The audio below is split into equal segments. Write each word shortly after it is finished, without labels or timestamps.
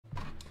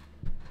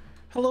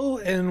Hello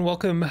and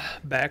welcome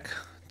back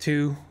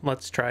to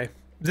Let's Try.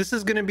 This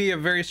is going to be a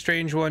very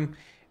strange one.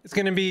 It's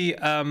going to be,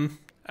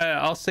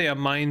 I'll say, a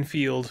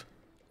minefield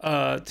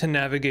to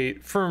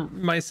navigate for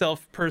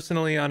myself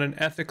personally on an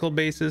ethical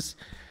basis.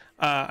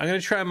 I'm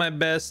going to try my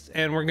best,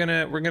 and we're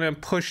gonna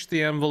push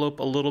the envelope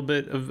a little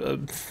bit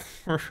of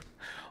for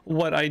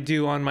what I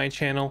do on my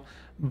channel.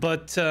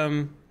 But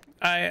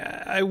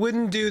I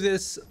wouldn't do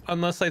this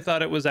unless I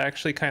thought it was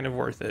actually kind of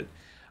worth it.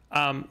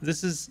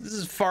 This is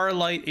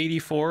Farlight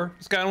 84.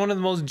 It's got one of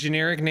the most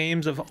generic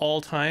names of all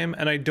time,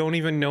 and I don't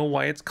even know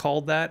why it's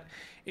called that.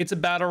 It's a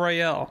battle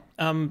royale.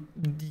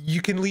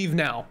 You can leave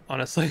now,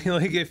 honestly.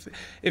 Like if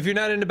you're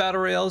not into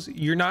battle royales,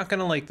 you're not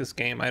gonna like this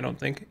game, I don't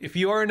think. If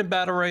you are into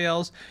battle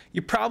royales,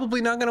 you're probably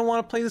not gonna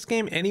want to play this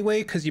game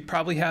anyway, because you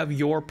probably have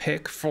your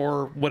pick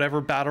for whatever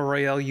battle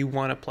royale you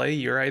want to play.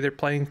 You're either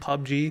playing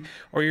PUBG,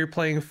 or you're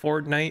playing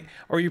Fortnite,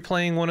 or you're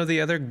playing one of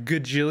the other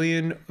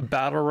gajillion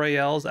battle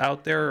royales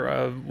out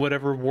there,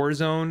 whatever,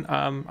 Warzone.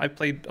 I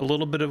played a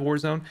little bit of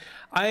Warzone.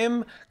 I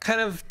am kind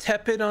of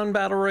tepid on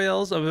battle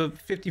royales, of a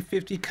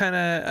 50-50 kind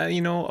of,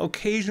 you know,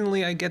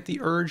 occasionally I get the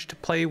urge to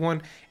play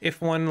one if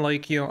one,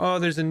 like, you know, oh,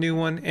 there's a new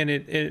one and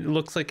it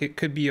looks like it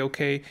could be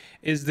okay.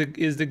 Is the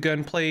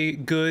gunplay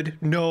good?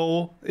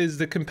 No. Is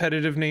the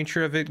competitive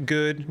nature of it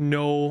good?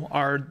 No.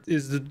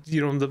 Is the,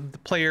 you know, the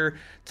player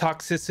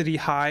toxicity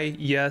high?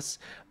 Yes.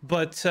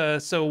 But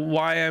so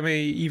why am I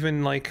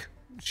even like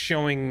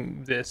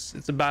showing this?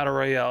 It's a battle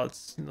royale.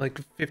 It's like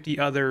 50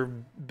 other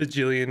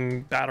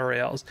bajillion battle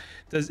royales.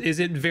 Is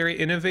it very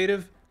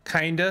innovative?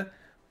 Kinda.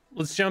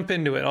 Let's jump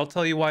into it. I'll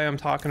tell you why I'm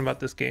talking about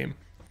this game.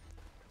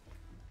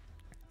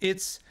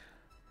 It's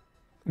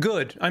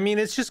good. I mean,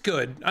 it's just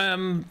good.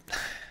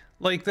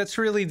 Like, that's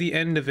really the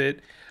end of it.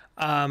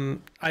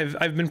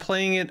 I've been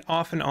playing it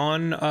off and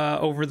on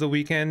over the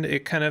weekend.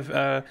 It kind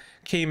of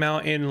came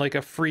out in like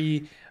a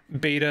free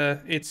beta.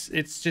 It's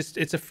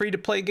a free to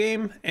play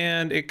game,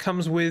 and it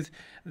comes with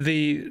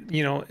the,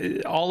 you know,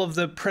 all of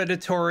the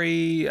predatory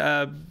you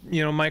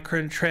know,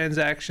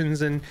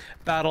 microtransactions and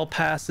battle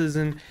passes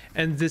and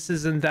this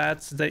is and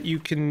that's that you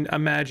can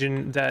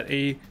imagine that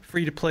a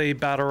free to play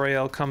battle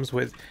royale comes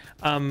with.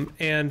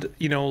 And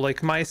you know,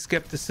 like, my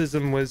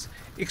skepticism was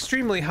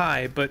extremely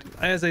high, but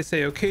as I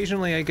say,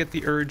 occasionally I get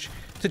the urge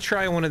to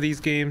try one of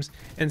these games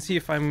and see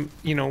if I'm,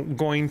 you know,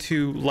 going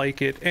to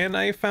like it, and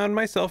I found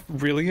myself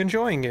really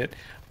enjoying it.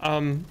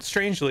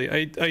 Strangely,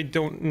 I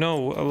don't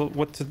know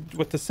what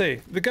to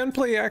say. The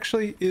gunplay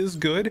actually is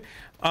good.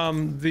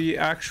 The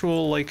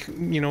actual, like,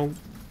 you know,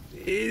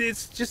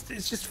 it's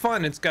just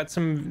fun. It's got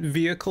some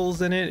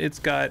vehicles in it. It's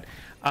got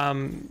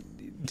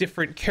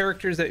different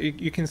characters that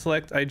you can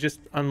select. I just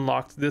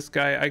unlocked this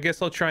guy. I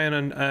guess I'll try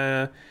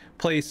and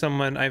play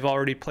someone I've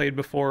already played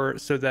before,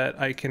 so that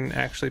I can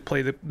actually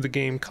play the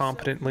game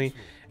competently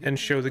and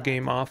show the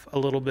game off a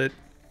little bit.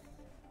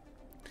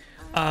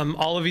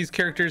 All of these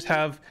characters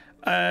have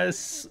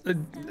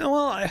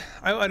well,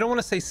 I don't want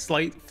to say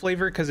slight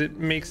flavor, because it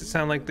makes it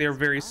sound like they're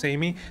very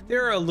samey.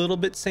 They're a little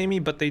bit samey,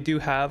 but they do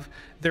have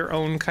their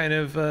own kind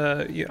of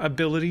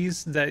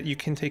abilities that you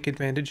can take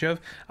advantage of.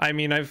 I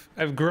mean,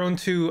 I've grown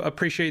to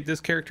appreciate this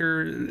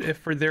character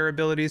for their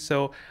abilities,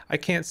 so I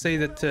can't say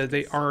that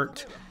they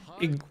aren't,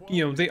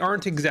 you know, they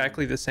aren't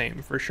exactly the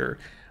same, for sure.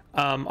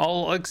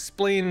 I'll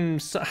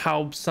explain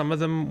how some of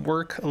them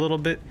work a little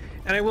bit,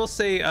 and I will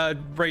say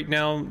right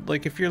now,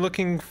 like, if you're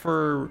looking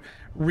for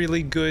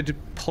really good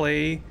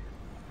play,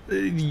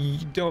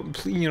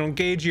 don't, you know,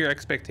 gauge your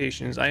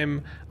expectations.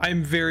 I'm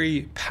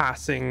very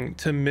passing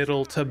to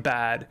middle to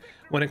bad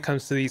when it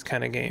comes to these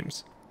kind of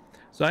games.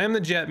 So I am the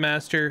Jet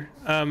Master.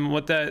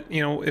 What that,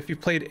 you know, if you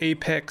played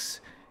Apex,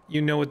 you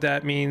know what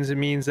that means. It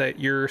means that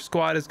your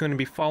squad is going to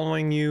be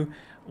following you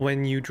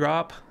when you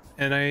drop,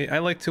 and I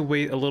like to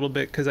wait a little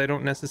bit, because I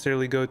don't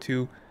necessarily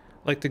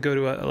like to go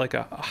to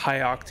a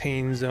high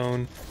octane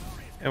zone.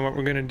 And what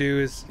we're gonna do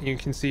is, you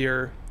can see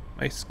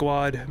my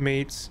squad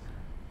mates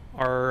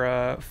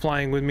are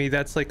flying with me.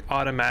 That's like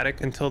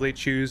automatic until they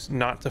choose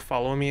not to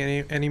follow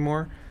me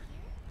anymore.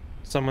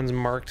 Someone's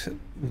marked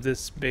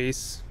this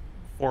base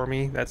for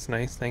me. That's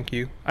nice, thank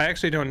you. I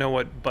actually don't know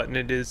what button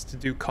it is to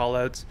do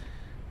callouts.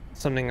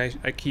 Something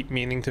I keep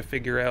meaning to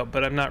figure out,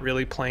 but I'm not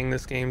really playing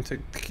this game to,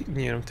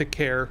 you know, to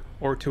care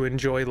or to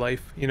enjoy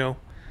life, you know.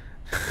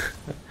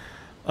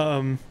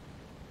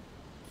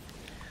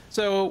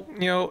 So,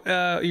 you know,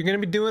 you're going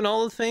to be doing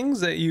all the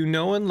things that you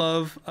know and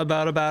love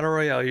about a battle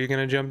royale. You're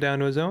going to jump down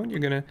to a zone. You're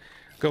going to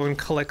go and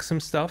collect some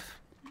stuff.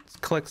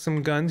 Collect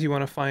some guns. You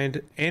want to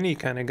find any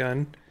kind of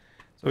gun.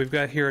 So we've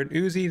got here an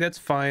Uzi. That's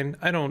fine.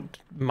 I don't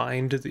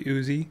mind the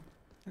Uzi.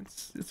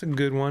 It's a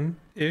good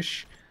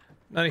one-ish.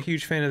 Not a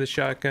huge fan of the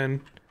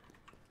shotgun.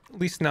 At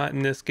least not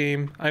in this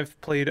game. I've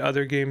played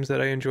other games that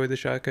I enjoy the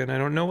shotgun. I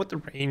don't know what the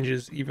range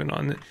is even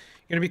on it.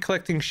 You're gonna be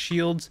collecting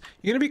shields.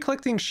 You're gonna be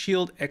collecting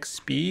shield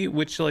XP,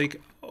 which,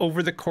 like,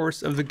 over the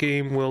course of the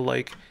game will,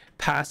 like,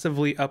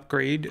 passively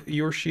upgrade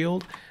your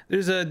shield.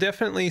 There's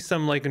definitely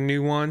some, like,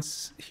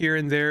 nuance here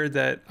and there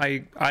that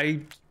I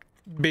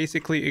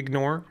basically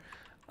ignore.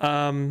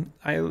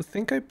 I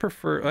think I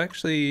prefer,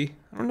 actually,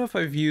 I don't know if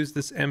I've used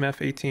this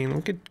MF18.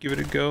 We could give it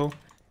a go.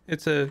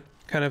 It's a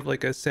kind of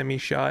like a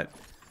semi-shot.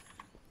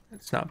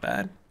 It's not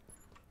bad.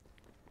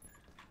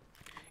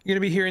 You're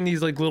gonna be hearing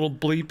these like little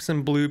bleeps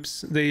and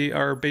bloops. They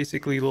are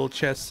basically little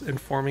chests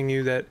informing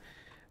you that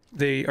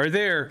they are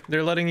there.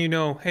 They're letting you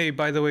know, hey,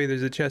 by the way,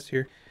 there's a chest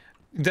here.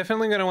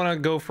 Definitely gonna want to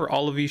go for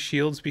all of these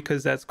shields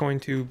because that's going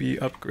to be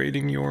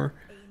upgrading your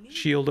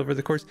shield over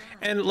the course.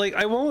 And like,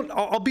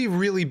 I'll be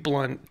really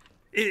blunt.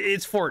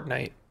 It's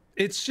Fortnite.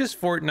 It's just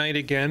Fortnite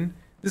again.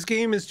 This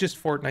game is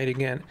just Fortnite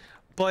again,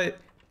 but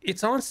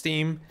it's on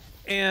Steam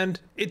and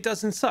it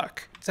doesn't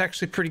suck. It's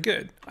actually pretty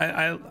good.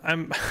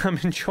 I'm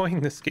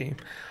enjoying this game.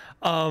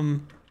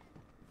 And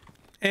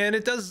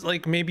it does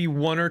like maybe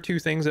one or two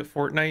things that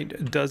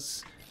Fortnite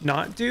does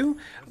not do.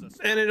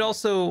 And it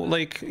also,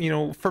 like, you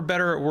know, for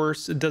better or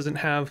worse, it doesn't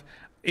have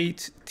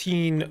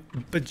 18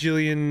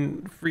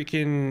 bajillion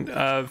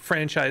freaking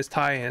franchise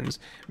tie-ins.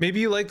 Maybe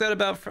you like that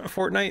about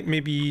Fortnite,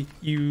 maybe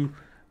you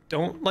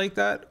don't like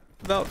that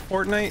about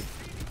Fortnite,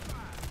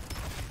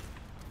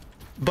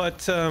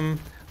 but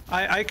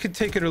I could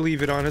take it or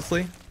leave it,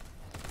 honestly.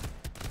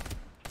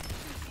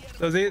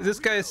 So this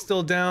guy is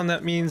still down.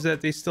 That means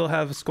that they still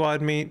have a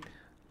squad mate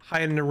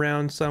hiding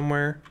around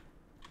somewhere.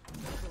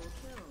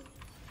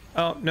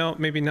 Oh no,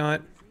 maybe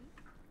not.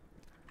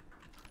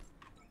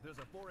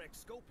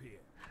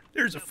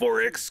 There's a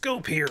 4x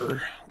scope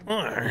here.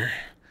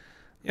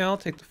 Yeah, I'll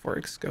take the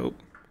 4x scope.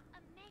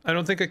 I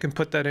don't think I can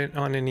put that in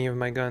on any of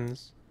my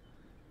guns.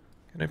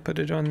 Can I put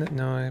it on that?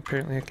 No,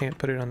 apparently I can't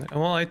put it on that.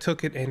 Well, I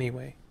took it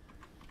anyway.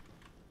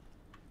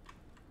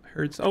 I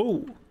heard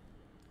oh!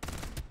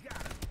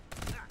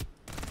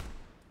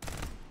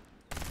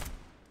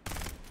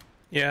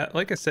 Yeah,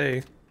 like I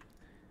say,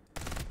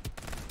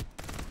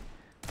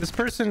 this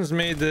person's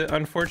made the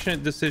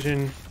unfortunate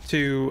decision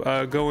to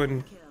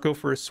go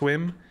for a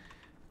swim.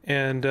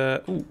 And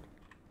ooh.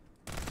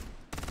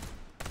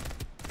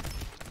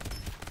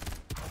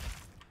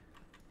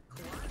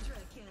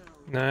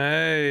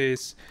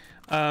 Nice.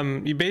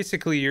 You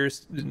basically, you're,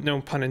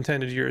 no pun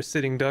intended, you're a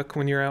sitting duck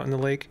when you're out in the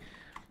lake.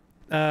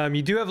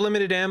 You do have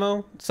limited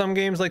ammo. Some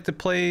games like to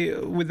play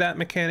with that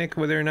mechanic,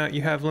 whether or not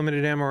you have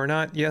limited ammo or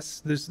not.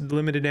 Yes, there's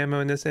limited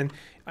ammo in this, and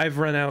I've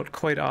run out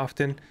quite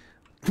often.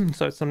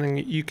 So it's something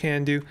that you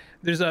can do.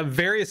 There's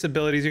various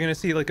abilities. You're gonna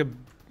see like a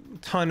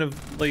ton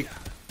of like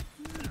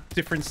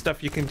different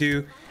stuff you can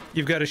do.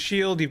 You've got a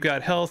shield, you've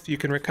got health, you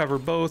can recover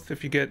both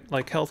if you get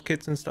like health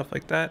kits and stuff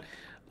like that.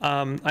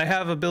 I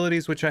have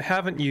abilities which I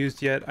haven't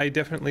used yet. I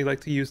definitely like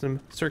to use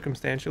them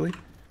circumstantially.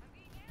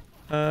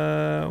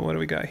 What do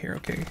we got here?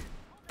 Okay.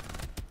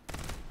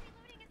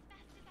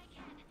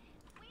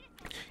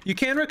 You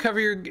can recover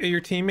your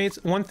teammates.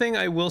 One thing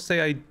I will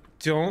say I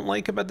don't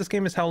like about this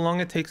game is how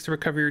long it takes to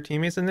recover your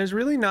teammates, and there's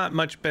really not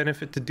much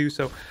benefit to do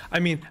so. I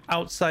mean,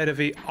 outside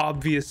of a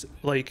obvious,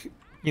 like,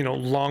 you know,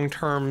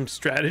 long-term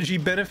strategy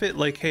benefit,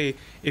 like, hey,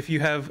 if you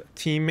have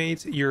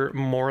teammates, you're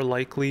more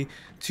likely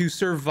to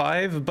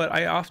survive. But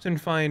I often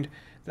find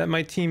that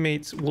my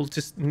teammates will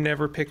just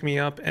never pick me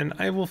up, and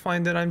I will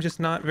find that I'm just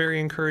not very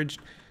encouraged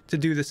to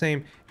do the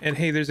same. And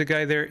hey, there's a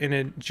guy there in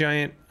a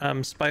giant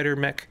spider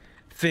mech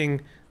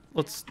thing.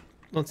 Let's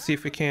see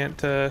if we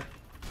can't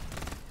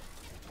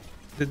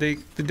did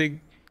they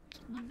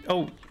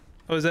oh,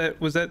 was that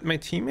my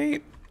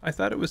teammate? I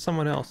thought it was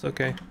someone else.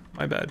 Okay,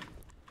 my bad.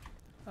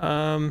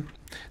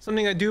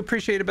 Something I do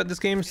appreciate about this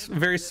game's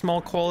very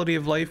small quality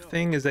of life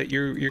thing is that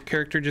your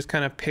character just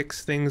kind of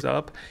picks things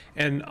up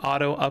and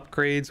auto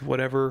upgrades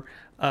whatever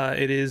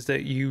it is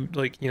that you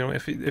like. You know,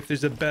 if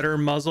there's a better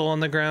muzzle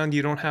on the ground,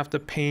 you don't have to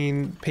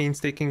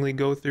painstakingly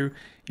go through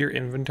your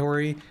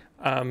inventory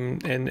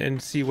and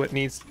see what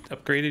needs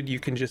upgraded. You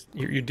can just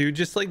your dude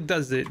just like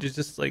does it,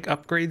 just like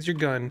upgrades your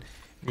gun,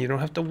 and you don't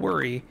have to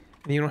worry.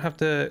 And you don't have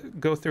to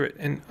go through it.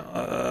 And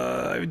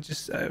I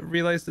just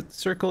realized that the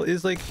circle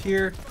is like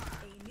here.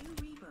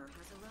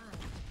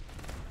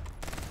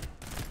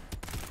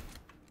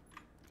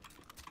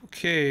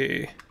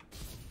 Okay.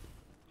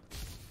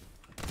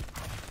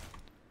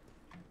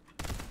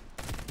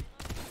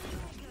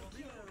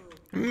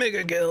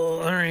 Mega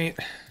kill. All right.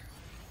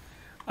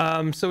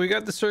 So we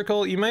got the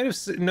circle. You might have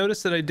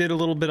noticed that I did a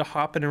little bit of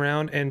hopping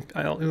around, and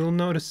you'll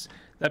notice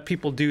that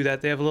people do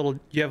that. They have a little,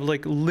 you have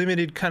like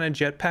limited kind of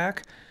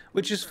jetpack,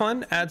 which is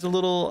fun. Adds a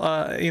little,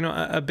 you know,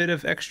 a bit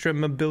of extra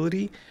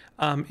mobility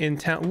in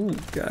town. Ooh,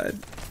 God.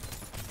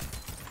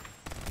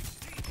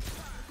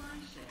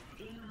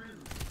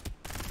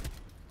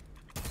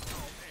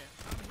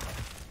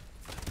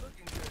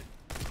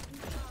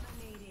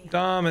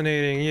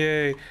 Dominating,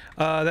 yay.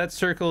 That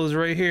circle is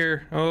right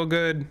here. Oh,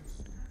 good.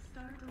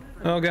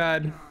 Oh,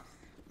 God.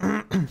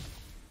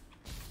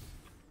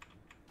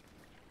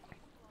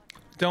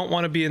 Don't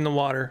want to be in the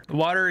water. The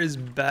water is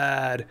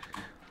bad.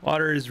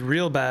 Water is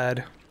real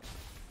bad.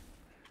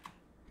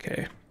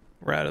 Okay,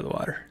 we're out of the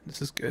water.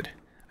 This is good.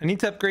 I need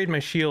to upgrade my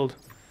shield.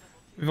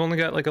 We've only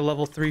got like a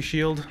level 3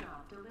 shield.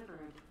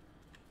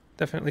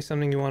 Definitely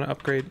something you want to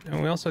upgrade.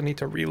 And we also need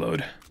to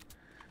reload.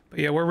 But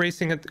yeah, we're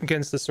racing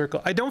against the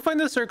circle. I don't find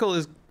the circle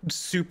is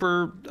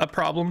super a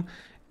problem.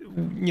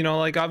 You know,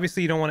 like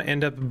obviously you don't want to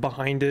end up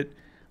behind it.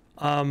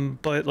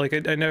 But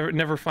like I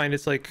never find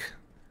it's like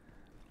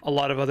a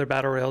lot of other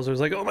battle royales. There's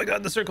like, oh my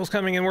god, the circle's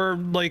coming and we're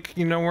like,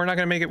 you know, we're not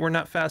gonna make it. We're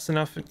not fast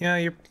enough.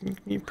 Yeah,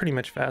 you're pretty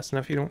much fast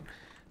enough. You don't.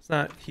 It's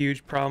not a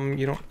huge problem.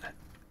 You don't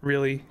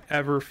really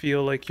ever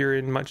feel like you're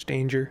in much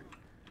danger.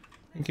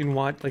 You can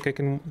watch, like I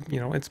can, you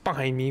know, it's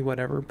behind me,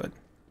 whatever. But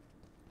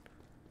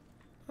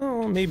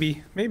oh,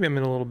 maybe I'm in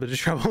a little bit of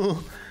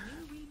trouble.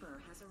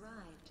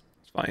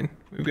 It's fine.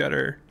 We've got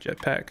our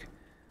jetpack.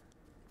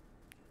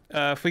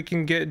 If we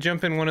can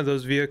jump in one of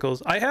those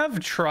vehicles. I have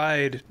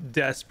tried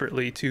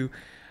desperately to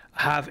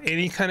have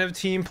any kind of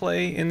team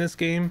play in this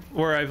game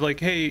where I've like,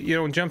 hey, you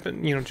know, jump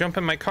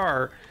in my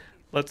car.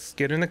 Let's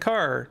get in the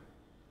car.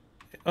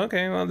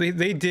 Okay, well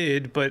they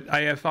did, but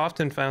I have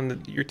often found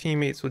that your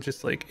teammates will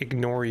just like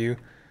ignore you.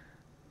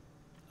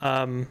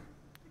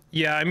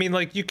 Yeah, I mean,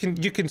 like you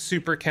can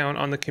super count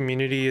on the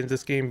community in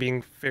this game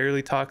being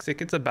fairly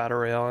toxic. It's a battle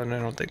royale, and I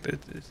don't think that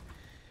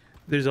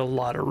there's a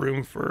lot of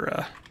room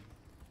for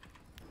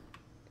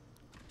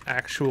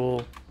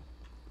actual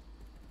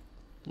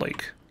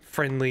like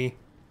friendly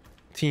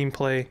team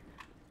play.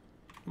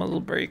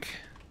 Muzzle brake.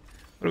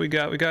 What do we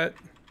got? We got,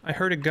 I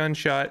heard a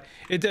gunshot.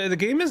 The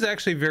game is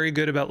actually very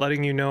good about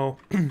letting you know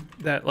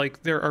that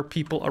like there are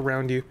people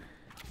around you.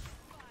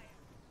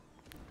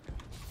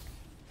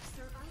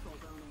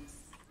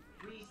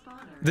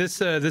 This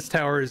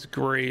tower is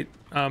great.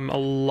 A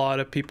lot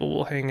of people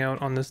will hang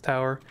out on this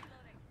tower.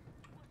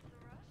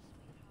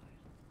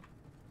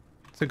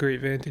 It's a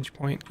great vantage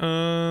point.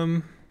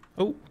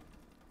 Oh,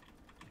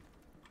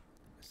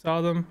 saw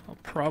them. I'll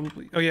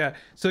probably, oh yeah,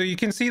 so you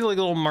can see the like,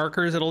 little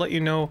markers that'll let you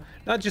know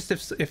not just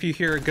if you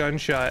hear a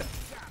gunshot,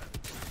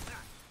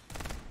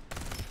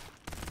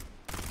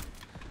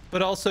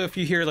 but also if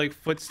you hear like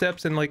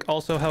footsteps and like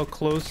also how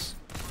close.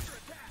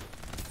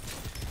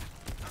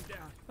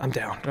 I'm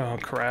down. Oh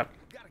crap.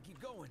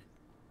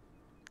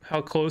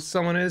 How close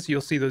someone is, you'll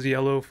see those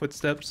yellow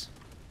footsteps.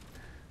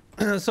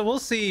 So we'll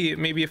see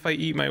maybe if I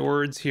eat my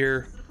words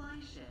here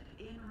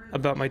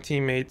about my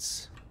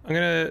teammates. I'm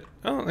gonna,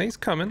 oh, he's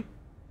coming.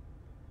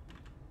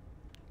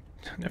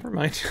 Never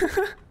mind.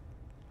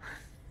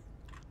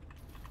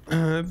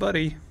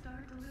 Buddy.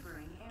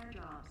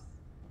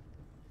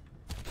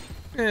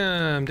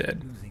 Yeah, I'm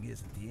dead. Losing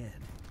isn't the end.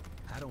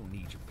 I don't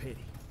need your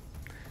pity.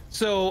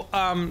 So,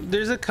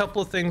 there's a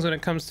couple of things when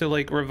it comes to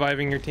like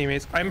reviving your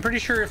teammates. I'm pretty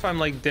sure if I'm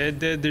like dead,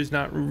 there's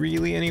not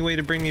really any way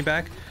to bring me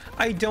back.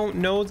 I don't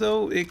know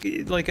though.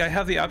 Like I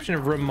have the option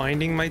of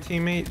reminding my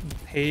teammate,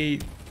 hey,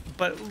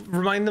 but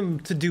remind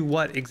them to do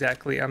what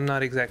exactly? I'm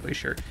not exactly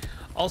sure.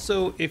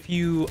 Also, if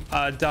you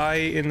die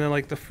in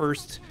the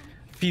first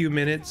few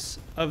minutes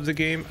of the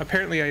game,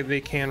 apparently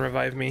they can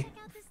revive me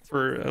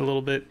for a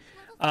little bit.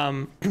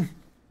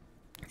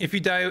 If you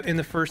die in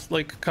the first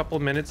like couple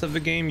minutes of the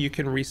game, you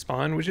can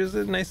respawn, which is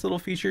a nice little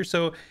feature.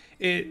 So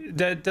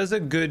that does a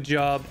good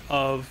job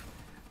of,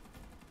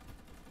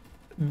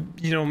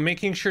 you know,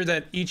 making sure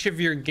that each of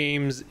your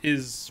games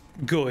is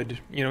good.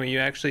 You know, you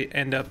actually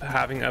end up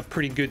having a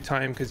pretty good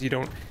time because you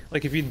don't,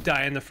 like if you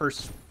die in the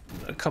first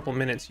couple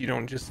minutes, you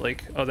don't just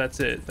like, oh, that's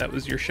it, that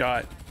was your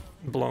shot,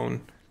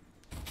 blown.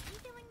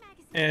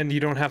 And you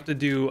don't have to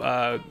do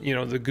you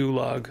know, the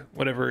gulag,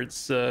 whatever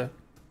it's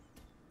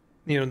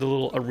you know, the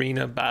little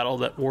arena battle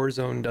that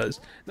Warzone does.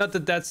 Not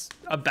that that's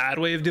a bad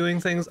way of doing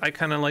things. I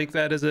kind of like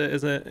that as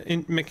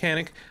a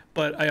mechanic,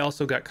 but I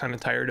also got kind of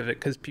tired of it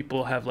because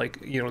people have like,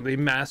 you know, they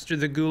master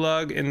the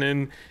gulag and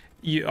then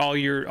all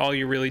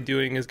you're really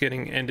doing is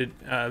getting ended,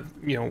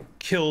 you know,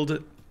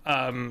 killed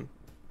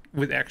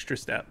with extra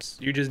steps.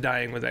 You're just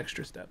dying with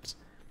extra steps.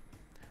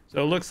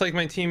 So it looks like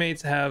my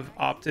teammates have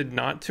opted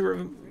not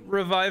to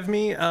revive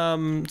me.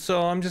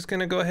 So I'm just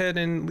gonna go ahead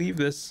and leave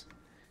this.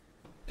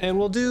 And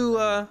we'll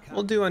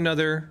do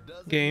another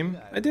game.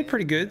 I did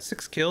pretty good,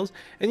 6 kills.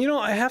 And you know,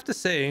 I have to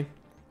say,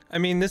 I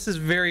mean, this is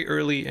very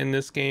early in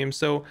this game,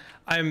 so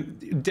I'm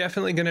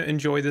definitely gonna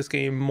enjoy this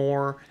game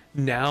more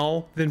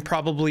now than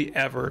probably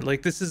ever.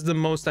 Like this is the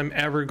most I'm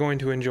ever going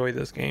to enjoy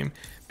this game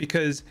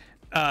because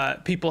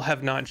people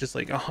have not just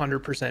like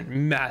 100%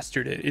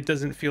 mastered it. It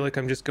doesn't feel like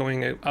I'm just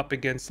going up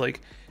against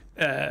like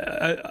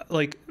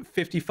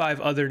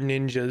 55 other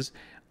ninjas.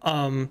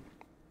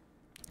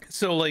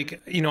 So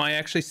like, you know, I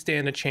actually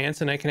stand a chance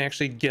and I can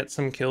actually get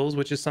some kills,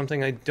 which is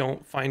something I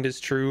don't find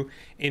is true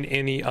in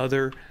any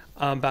other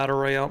battle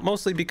royale,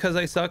 mostly because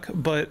I suck,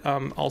 but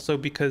also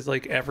because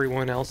like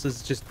everyone else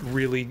is just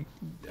really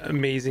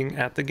amazing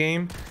at the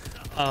game.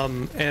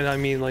 And I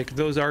mean, like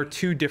those are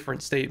two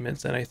different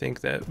statements, and I think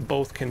that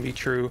both can be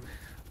true.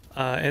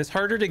 And it's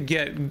harder to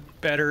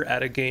get better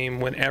at a game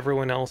when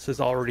everyone else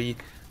has already,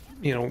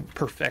 you know,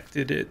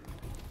 perfected it.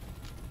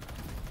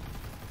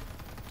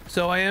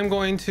 So I am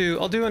going to,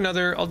 I'll do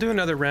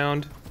another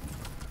round.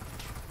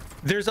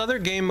 There's other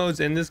game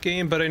modes in this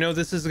game, but I know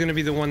this is going to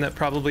be the one that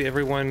probably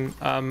everyone,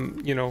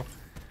 you know,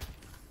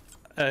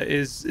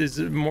 is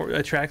more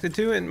attracted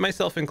to, and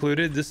myself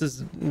included. This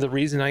is the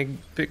reason I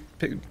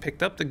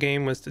picked up the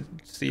game, was to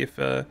see if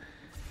it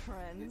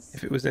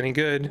was any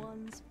good.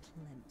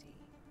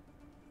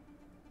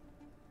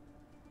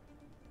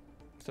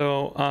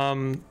 So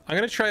I'm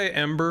gonna try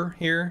Ember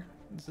here.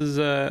 This is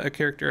a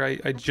character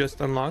I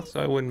just unlocked, so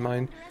I wouldn't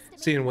mind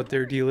seeing what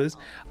their deal is.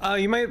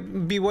 You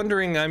might be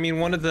wondering, I mean,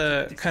 one of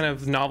the kind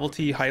of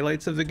novelty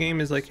highlights of the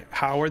game is like,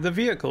 how are the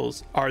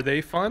vehicles? Are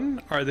they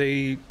fun? Are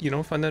they, you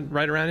know, fun to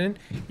ride around in?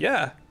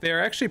 Yeah,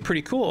 they're actually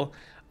pretty cool.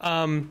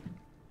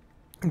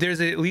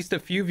 There's at least a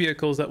few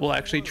vehicles that will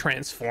actually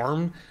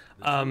transform,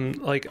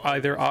 like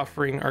either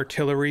offering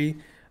artillery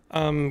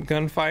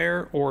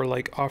gunfire, or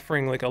like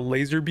offering like a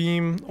laser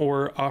beam,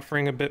 or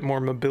offering a bit more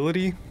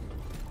mobility.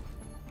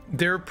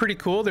 They're pretty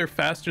cool. They're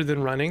faster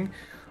than running.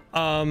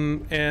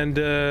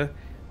 The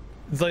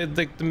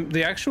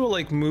actual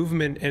like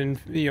movement and,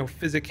 you know,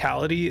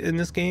 physicality in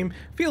this game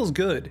feels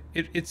good.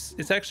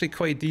 It's actually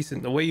quite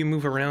decent. The way you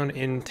move around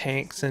in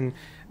tanks and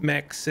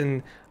mechs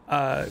and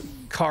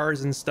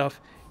cars and stuff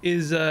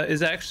is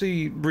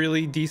actually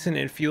really decent.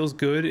 It feels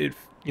good.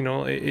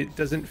 It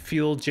doesn't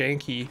feel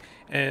janky,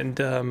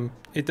 and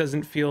it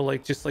doesn't feel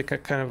like just like a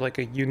kind of like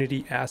a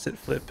Unity asset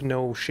flip.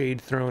 No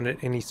shade thrown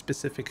at any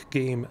specific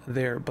game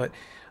there, but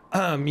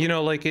you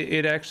know, like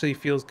it actually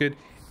feels good,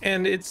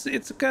 and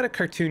it's got a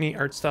cartoony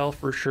art style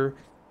for sure,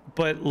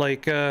 but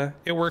like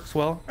it works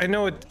well. I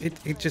know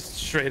it just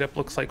straight up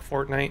looks like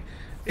Fortnite.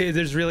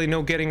 There's really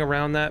no getting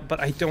around that, but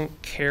I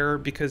don't care,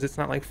 because it's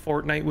not like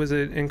Fortnite was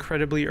an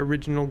incredibly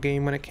original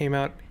game when it came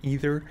out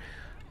either.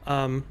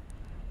 So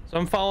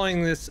I'm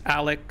following this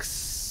Alex.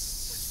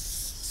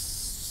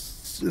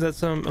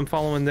 I'm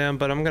following them,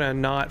 but I'm gonna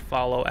not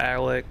follow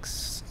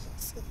Alex.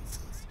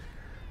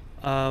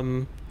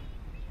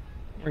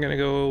 We're gonna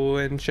go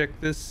and check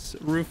this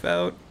roof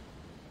out.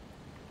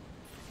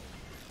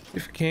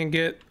 If we can't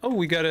get, oh,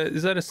 we got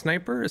is that a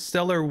sniper? A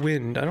Stellar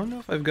Wind. I don't know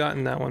if I've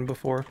gotten that one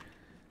before.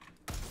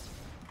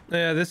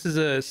 Yeah, this is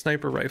a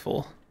sniper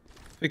rifle.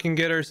 If we can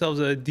get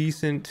ourselves a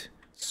decent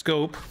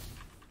scope,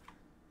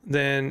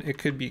 then it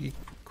could be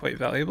quite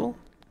valuable.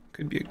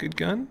 Could be a good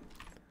gun.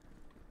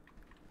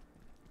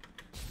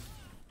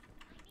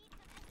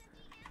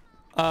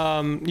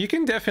 You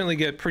can definitely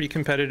get pretty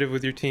competitive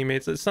with your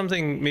teammates. That's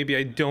something maybe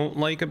I don't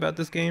like about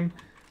this game,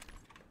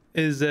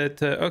 is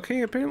that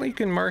okay, apparently you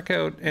can mark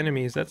out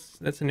enemies.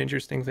 That's an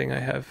interesting thing I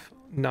have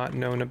not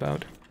known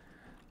about.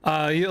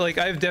 Like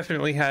I've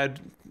definitely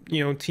had,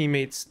 you know,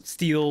 teammates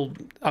steal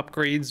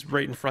upgrades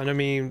right in front of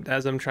me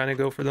as I'm trying to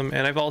go for them,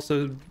 and I've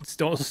also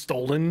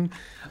stolen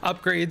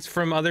upgrades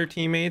from other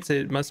teammates.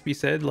 It must be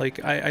said,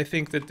 like I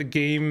think that the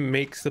game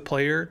makes the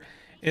player,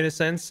 in a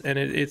sense, and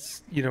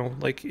it's, you know,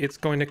 like it's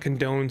going to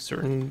condone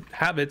certain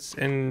habits,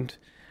 and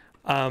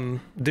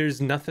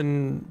there's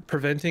nothing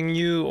preventing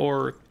you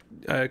or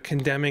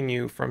condemning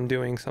you from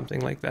doing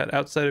something like that,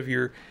 outside of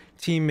your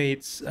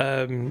teammates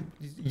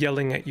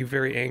yelling at you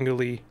very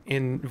angrily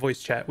in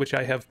voice chat, which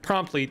I have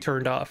promptly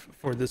turned off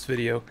for this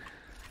video,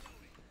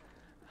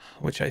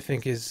 which I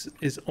think is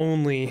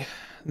only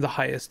the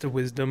highest of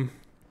wisdom.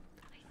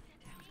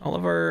 All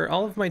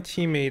of my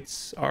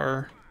teammates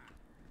are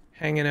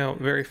hanging out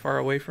very far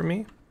away from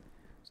me.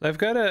 So I've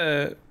got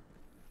an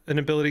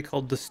ability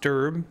called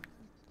Disturb.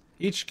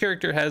 Each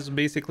character has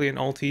basically an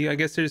ulti. I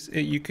guess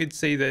you could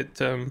say that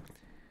the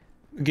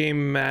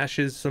game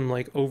mashes some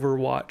like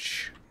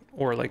Overwatch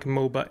or like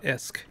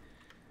MOBA-ish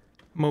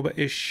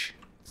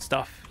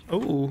stuff.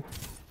 Oh,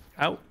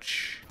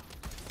 ouch.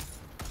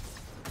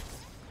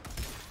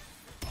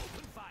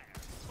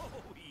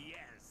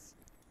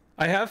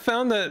 I have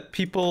found that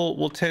people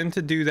will tend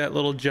to do that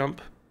little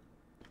jump.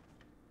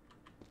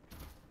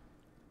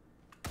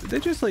 Did they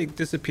just like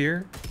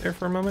disappear there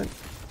for a moment?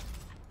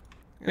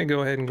 I'm gonna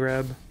go ahead and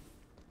grab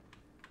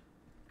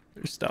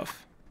their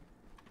stuff.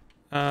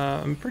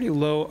 I'm pretty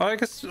low. Oh, I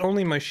guess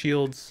only my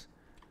shields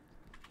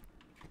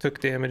took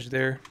damage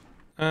there.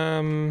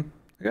 I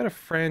got a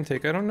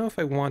frantic. I don't know if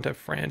I want a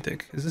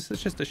frantic. Is this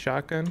just a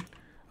shotgun?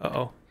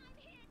 Uh-oh.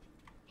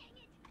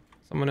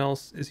 Someone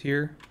else is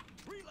here.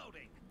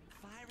 Reloading.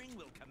 Firing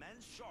will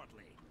commence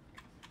shortly.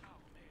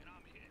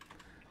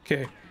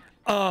 Okay.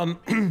 Hold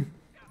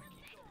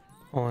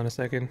on a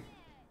second.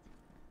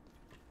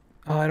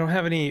 Oh, I don't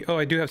have any. Oh,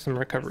 I do have some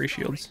recovery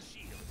shields.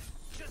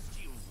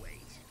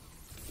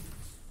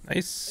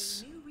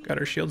 Nice. Got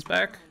our shields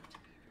back.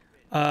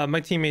 My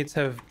teammates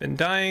have been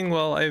dying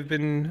while I've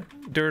been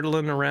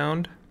dirtling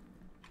around.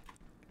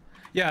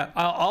 Yeah,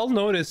 I'll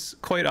notice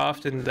quite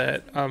often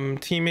that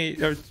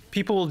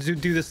people will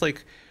do this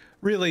like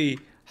really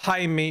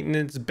high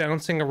maintenance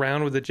bouncing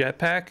around with a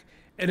jetpack,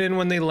 and then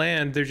when they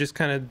land, they're just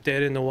kind of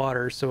dead in the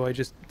water. So I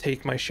just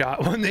take my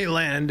shot when they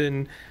land,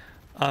 and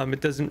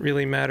it doesn't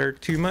really matter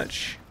too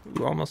much.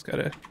 Ooh, almost got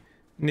a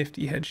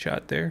nifty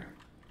headshot there.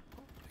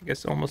 I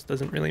guess almost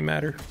doesn't really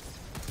matter.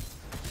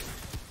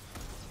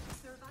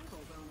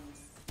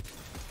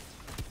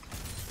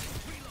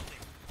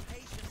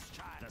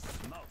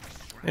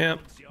 Yep,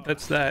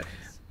 that's that.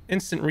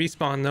 Instant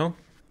respawn though.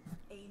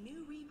 A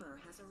new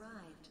Reaper has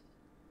arrived.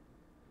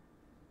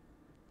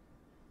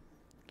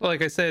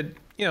 like I said,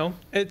 you know,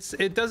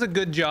 it does a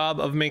good job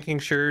of making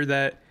sure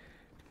that,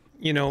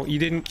 you know, you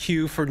didn't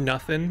queue for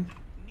nothing.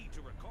 Need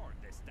to record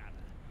this data.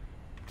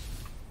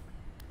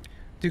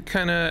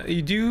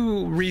 You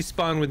do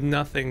respawn with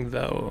nothing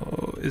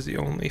though, is the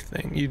only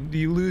thing.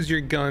 You lose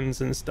your guns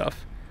and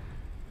stuff.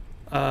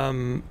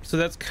 So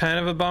that's kind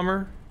of a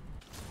bummer,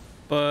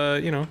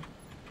 but you know.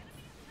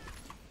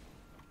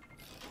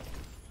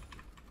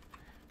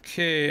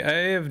 Okay,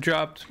 I have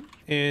dropped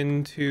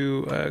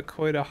into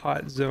quite a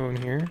hot zone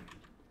here.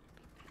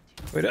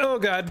 Wait, oh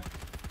god.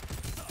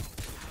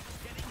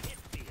 Getting hit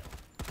field.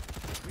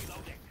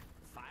 Reloading.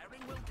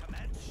 Firing will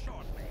commence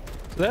shortly.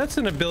 So that's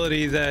an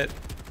ability that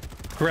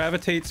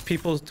gravitates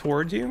people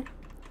towards you,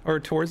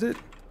 or towards it.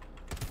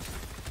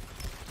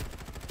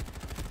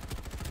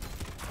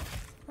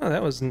 Oh,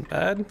 that wasn't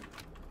bad.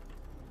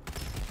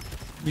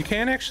 You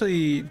can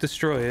actually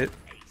destroy it.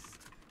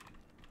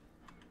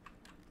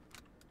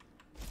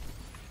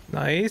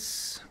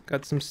 Nice.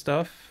 Got some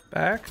stuff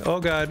back. Oh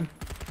god.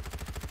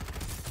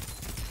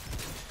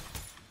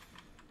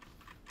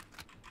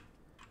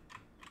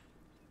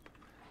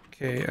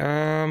 Okay,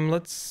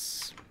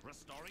 let's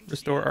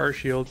restore our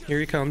shield. Here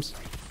he comes.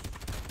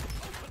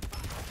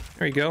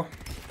 There you go.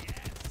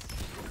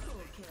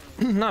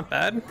 Not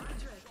bad.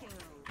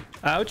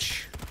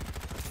 Ouch.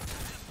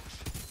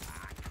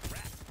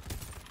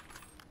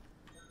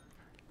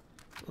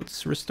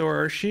 Let's restore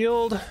our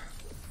shield.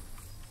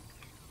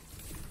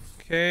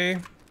 Okay,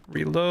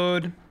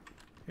 reload.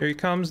 Here he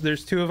comes.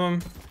 There's two of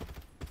them.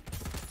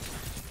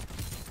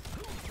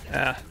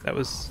 Ah, that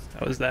was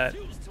that.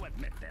 Choose to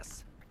admit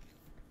this.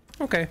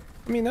 Okay,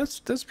 I mean that's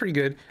pretty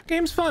good.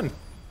 Game's fun.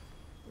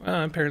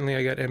 Apparently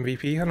I got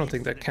MVP. I don't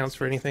think that counts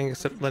for anything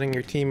except letting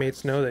your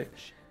teammates know that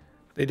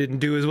they didn't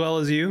do as well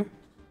as you.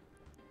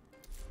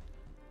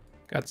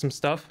 Got some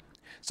stuff.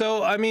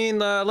 So I mean,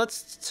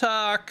 let's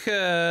talk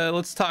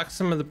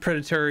some of the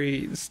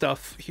predatory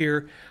stuff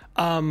here.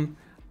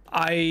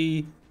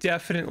 I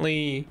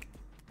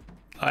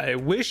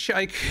wish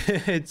I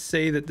could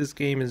say that this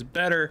game is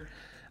better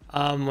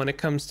when it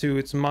comes to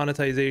its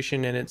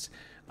monetization and its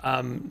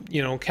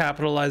you know,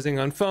 capitalizing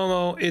on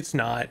FOMO. It's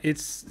not.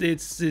 It's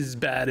as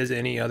bad as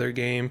any other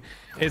game.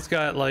 It's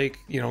got, like,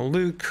 you know,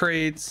 loot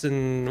crates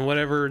and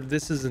whatever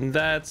this is and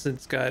that's.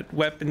 It's got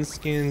weapon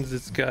skins.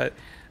 It's got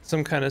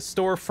some kind of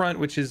storefront,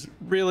 which is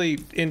really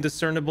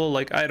indiscernible.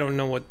 Like, I don't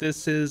know what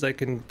this is. I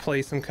can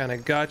play some kind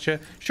of gotcha.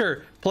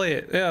 Sure, play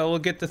it. Yeah, we'll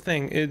get the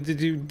thing.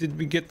 Did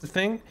we get the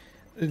thing?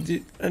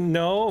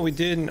 No, we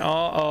didn't.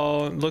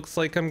 Uh-oh, looks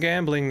like I'm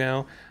gambling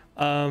now.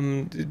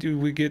 Do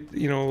we get,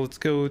 you know, let's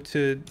go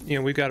to, you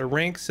know, we got a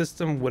rank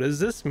system. What does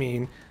this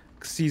mean?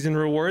 Season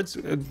rewards.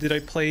 Did I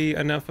play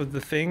enough of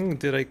the thing?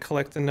 Did I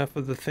collect enough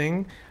of the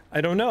thing? I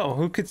don't know.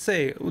 Who could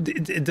say?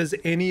 Does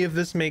any of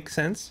this make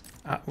sense?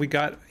 We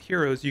got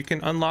heroes. You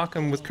can unlock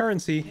them with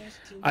currency.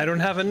 I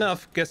don't have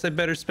enough. Guess I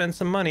better spend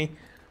some money.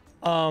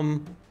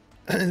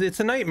 It's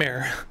a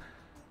nightmare.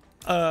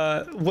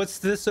 What's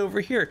this over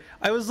here?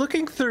 I was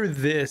looking through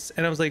this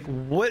and I was like,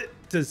 what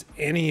does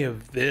any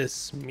of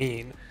this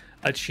mean?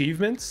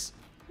 Achievements?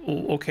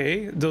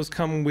 Okay, those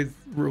come with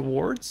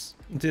rewards.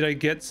 Did I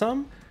get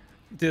some?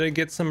 Did I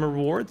get some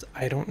rewards?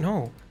 I don't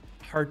know.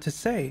 Hard to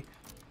say.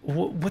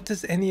 What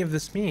does any of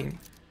this mean?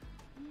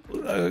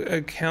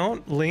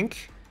 Account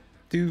link,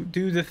 do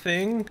the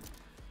thing.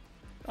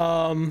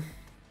 You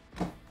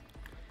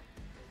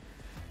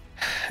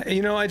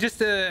know, I just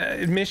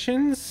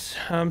missions.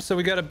 So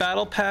we got a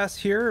battle pass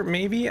here,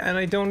 maybe, and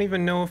I don't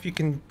even know if you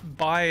can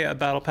buy a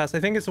battle pass. I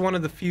think it's one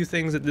of the few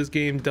things that this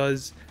game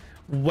does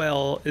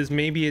well, is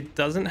maybe it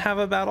doesn't have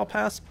a battle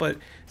pass, but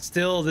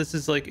still, this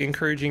is like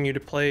encouraging you to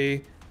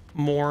play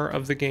more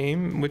of the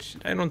game, which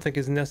I don't think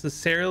is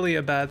necessarily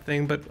a bad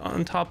thing. But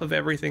on top of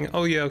everything,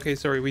 oh yeah, okay,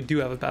 sorry, we do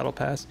have a battle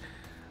pass.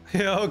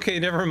 Yeah, okay,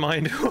 never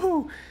mind.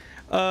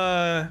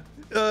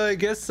 I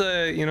guess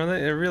you know,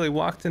 I really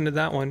walked into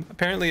that one.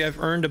 Apparently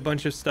I've earned a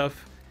bunch of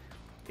stuff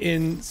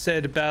in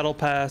said battle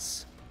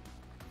pass.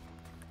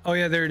 Oh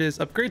yeah, there it is.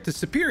 Upgrade to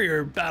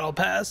superior battle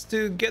pass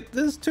to get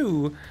this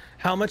too.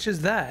 How much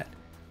is that?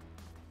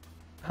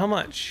 How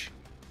much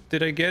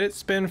did I get it?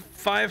 Spend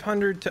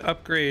 500 to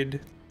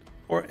upgrade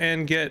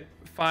and get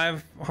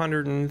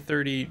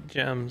 530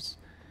 gems.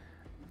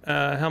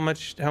 How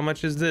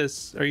much is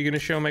this? Are you gonna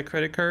show my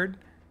credit card?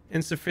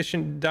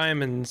 Insufficient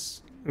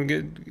diamonds.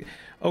 Good.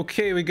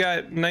 Okay, we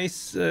got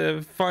nice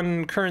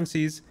fun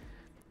currencies.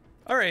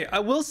 All right, I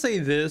will say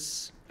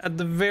this at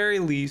the very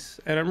least,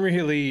 and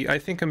I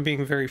think I'm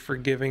being very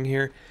forgiving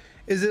here,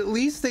 is at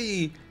least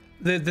the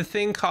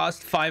thing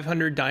cost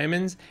 500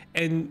 diamonds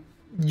and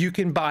you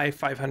can buy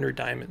 500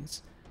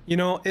 diamonds. You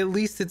know, at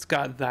least it's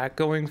got that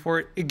going for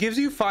it. It gives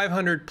you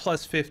 500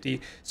 plus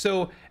 50.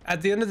 So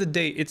at the end of the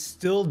day, it's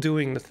still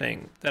doing the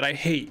thing that I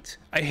hate.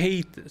 I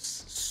hate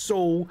this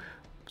so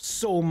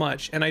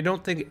much. And I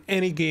don't think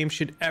any game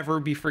should ever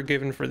be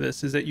forgiven for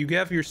this, is that you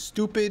have your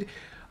stupid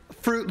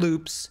Fruit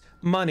Loops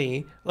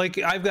money. Like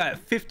I've got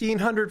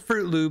 1,500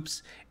 Fruit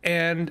Loops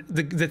and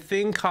the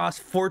thing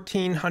costs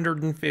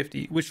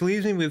 1,450, which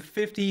leaves me with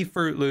 50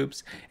 Fruit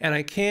Loops, and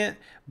I can't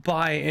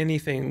buy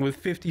anything with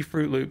 50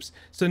 Fruit Loops.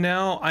 So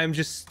now I'm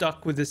just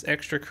stuck with this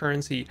extra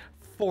currency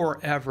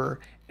forever,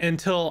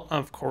 until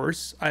of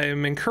course I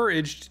am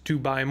encouraged to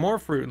buy more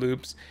Fruit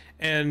Loops.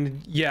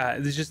 And yeah,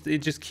 it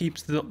just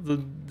keeps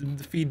the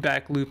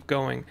feedback loop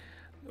going,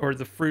 or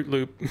the Fruit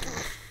Loop.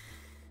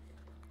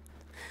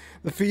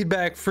 The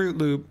feedback Fruit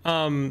Loop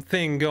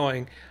thing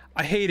going.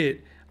 I hate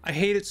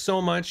it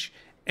so much,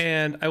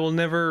 and I will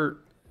never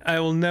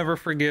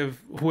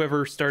forgive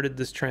whoever started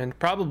this trend.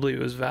 Probably it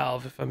was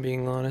Valve, if I'm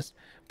being honest,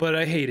 but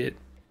I hate it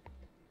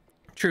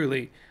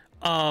truly.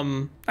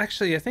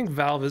 Actually, I think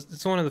Valve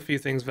it's one of the few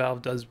things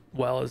Valve does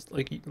well, is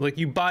like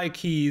you buy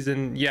keys,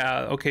 and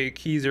yeah, okay,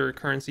 keys are a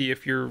currency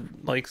if you're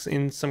like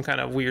in some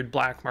kind of weird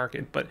black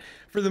market, but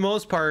for the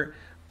most part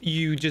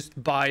you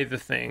just buy the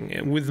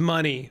thing with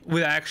money,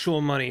 with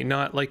actual money,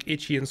 not like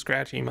itchy and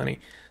scratchy money.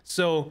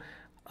 So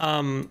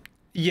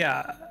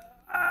yeah,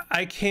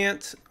 I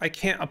can't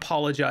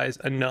apologize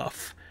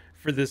enough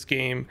for this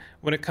game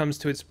when it comes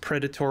to its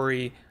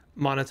predatory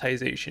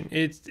monetization.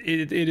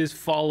 It is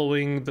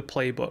following the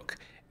playbook,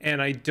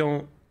 and I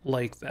don't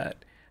like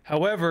that.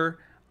 However,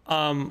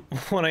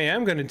 what I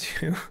am going to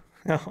do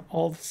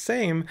all the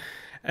same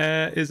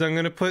is I'm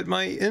going to put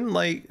my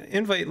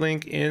invite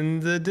link in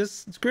the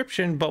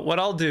description. But what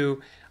I'll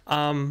do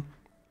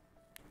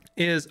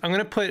is I'm going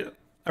to put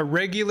a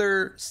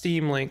regular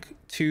Steam link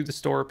to the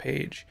store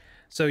page,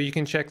 so you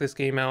can check this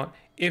game out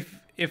if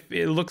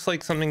it looks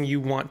like something you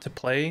want to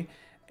play.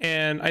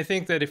 And I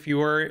think that if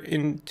you are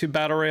into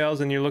battle royales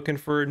and you're looking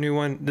for a new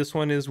one, this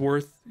one is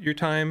worth your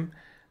time,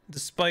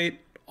 despite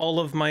all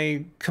of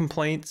my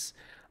complaints.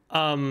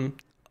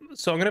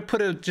 So I'm going to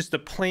put just a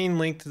plain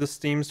link to the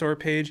Steam store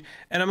page,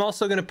 and I'm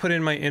also going to put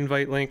in my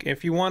invite link.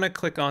 If you want to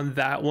click on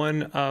that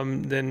one,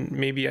 then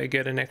maybe I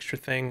get an extra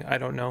thing. I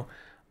don't know.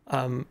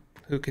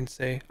 Who can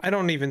say? I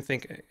don't even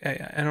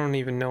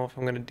know if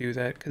I'm going to do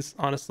that, because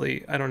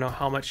honestly, I don't know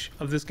how much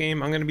of this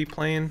game I'm going to be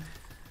playing.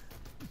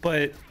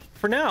 But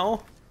for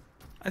now,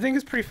 I think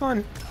it's pretty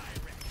fun.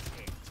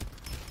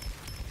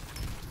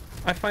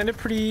 I find it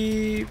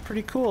pretty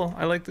cool.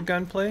 I like the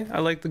gunplay. I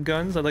like the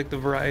guns. I like the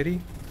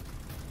variety.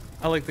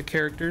 I like the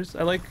characters.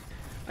 I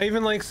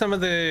even like some of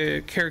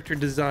the character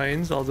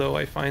designs, although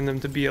I find them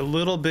to be a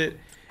little bit,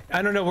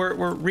 I don't know,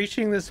 we're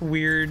reaching this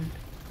weird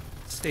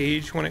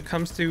stage when it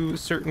comes to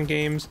certain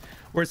games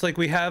where it's like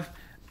we have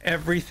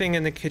everything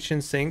in the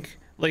kitchen sink.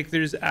 Like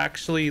there's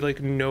actually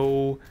like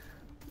no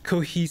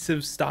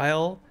cohesive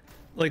style.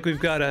 Like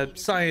we've got a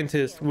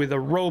scientist with a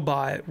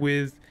robot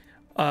with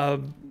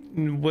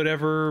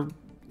whatever,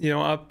 you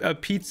know, a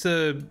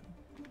pizza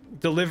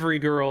delivery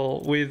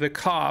girl with a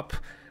cop.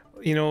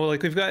 You know,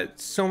 like we've got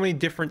so many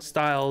different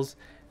styles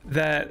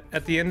that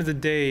at the end of the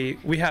day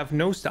we have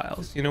no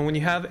styles. You know, when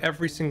you have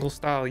every single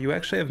style, you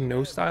actually have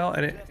no style,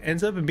 and it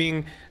ends up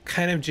being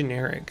kind of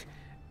generic.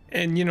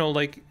 And you know,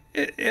 like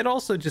it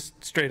also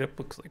just straight up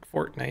looks like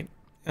Fortnite.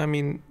 I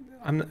mean,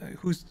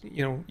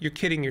 you know, you're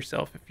kidding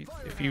yourself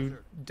if you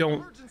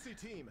don't,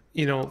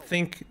 you know,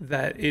 think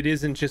that it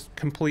isn't just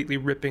completely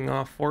ripping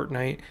off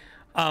Fortnite.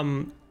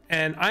 And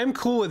I'm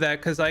cool with that,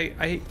 because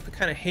I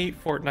kind of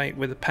hate Fortnite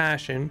with a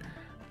passion.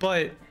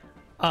 But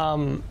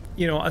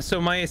you know, so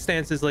my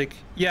stance is like,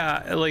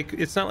 yeah, like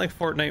it's not like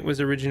Fortnite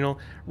was original.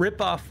 Rip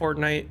off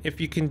Fortnite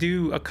if you can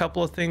do a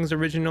couple of things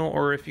original,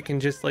 or if you can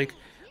just like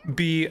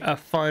be a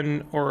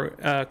fun or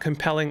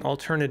compelling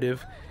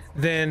alternative,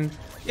 then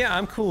yeah,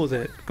 I'm cool with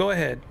it. Go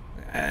ahead,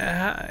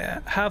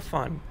 have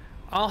fun.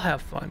 I'll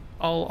have fun.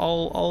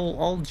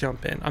 I'll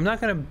jump in. I'm not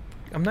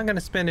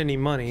gonna spend any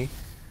money.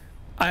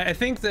 I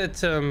think that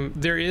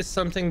there is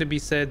something to be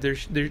said.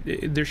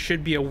 There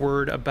should be a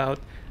word about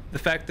the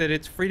fact that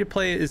it's free to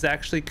play is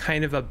actually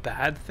kind of a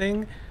bad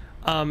thing.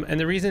 And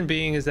the reason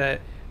being is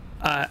that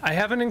I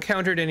haven't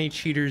encountered any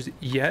cheaters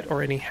yet,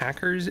 or any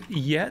hackers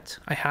yet.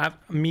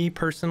 Me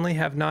personally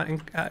have not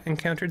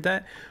encountered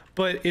that,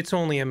 but it's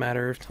only a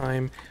matter of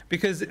time,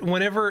 because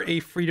whenever a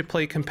free to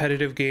play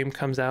competitive game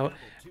comes out,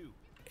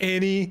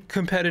 any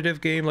competitive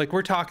game, like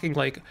we're talking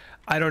like,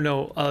 I don't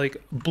know, like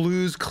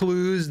Blue's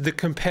Clues, the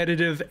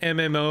competitive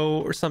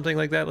MMO or something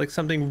like that, like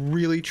something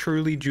really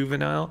truly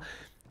juvenile,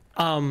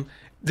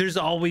 there's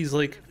always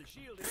like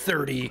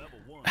 30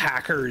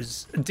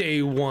 hackers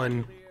day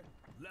one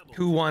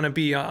who want to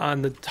be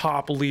on the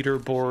top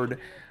leaderboard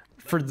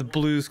for the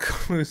Blue's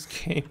Clues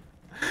game.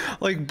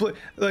 Like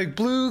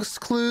Blue's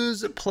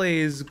Clues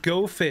plays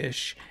Go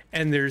Fish,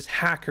 and there's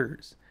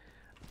hackers.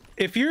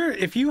 If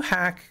you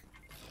hack,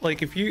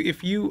 like if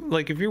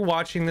you're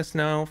watching this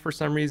now for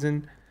some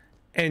reason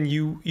and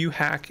you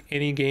hack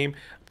any game,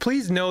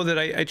 please know that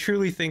I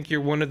truly think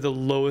you're one of the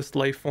lowest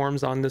life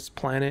forms on this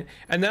planet,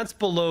 and that's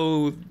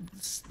below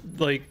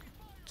like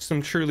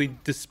some truly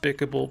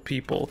despicable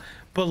people.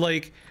 But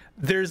like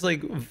there's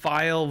like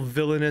vile,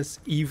 villainous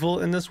evil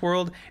in this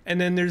world, and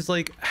then there's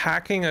like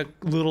hacking a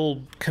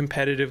little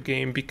competitive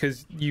game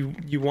because you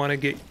want to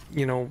get,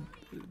 you know,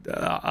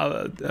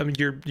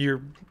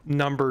 your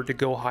number to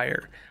go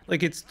higher.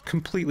 Like, it's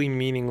completely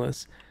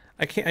meaningless.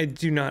 I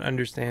do not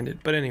understand it.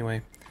 But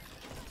anyway,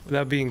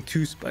 without being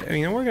too spicy, I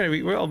mean,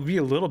 we'll be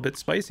a little bit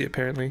spicy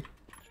apparently.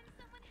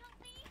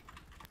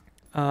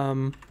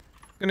 I'm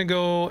gonna,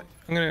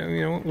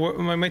 you know,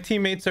 my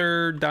teammates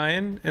are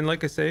dying, and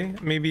like I say,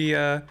 maybe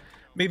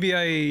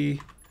I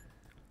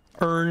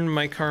earn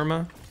my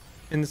karma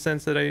in the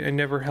sense that I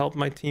never help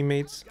my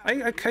teammates.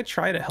 I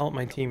try to help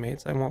my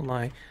teammates, I won't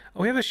lie.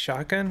 Oh, we have a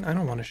shotgun? I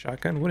don't want a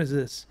shotgun. What is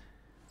this?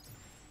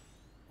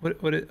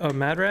 Oh,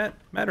 Mad Rat?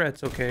 Mad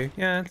Rat's okay.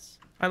 Yeah,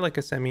 I like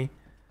a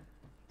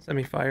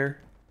semi-fire.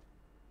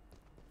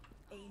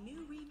 A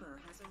new Reaper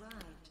has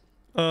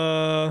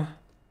arrived.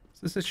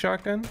 Is this a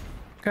shotgun?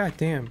 God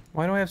damn,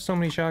 why do I have so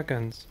many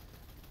shotguns?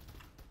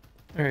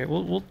 All right,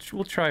 we'll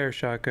try our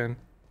shotgun.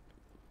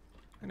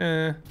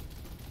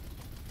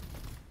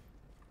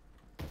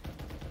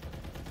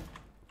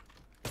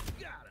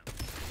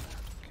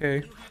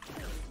 Okay.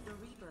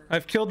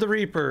 I've killed the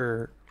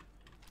Reaper.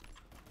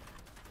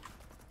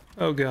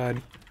 Oh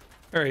god.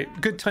 All right,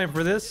 good time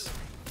for this.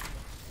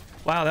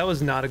 Wow, that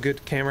was not a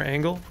good camera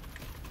angle.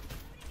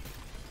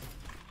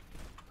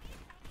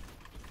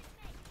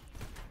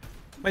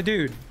 My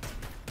dude.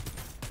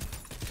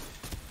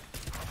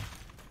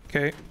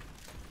 Okay.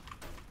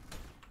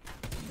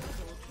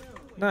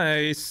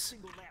 Nice.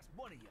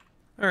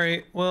 All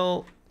right,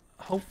 well,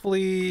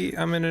 hopefully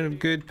I'm in a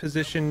good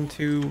position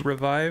to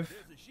revive.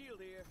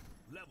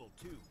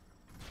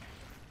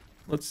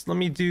 Let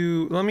me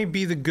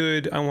be the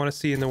good I want to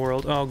see in the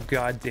world. Oh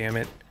god damn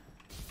it.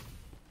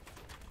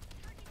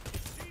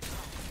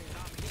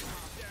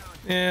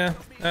 Yeah,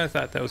 I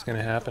thought that was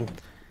gonna happen.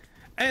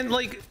 And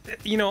like,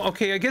 you know,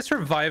 okay, I guess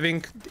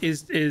reviving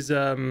is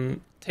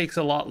takes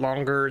a lot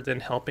longer than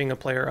helping a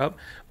player up,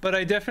 but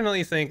I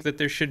definitely think that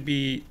there should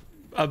be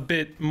a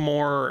bit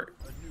more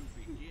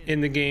in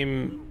the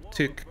game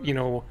to, you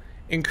know,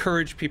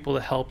 encourage people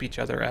to help each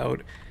other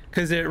out,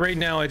 because right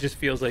now it just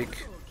feels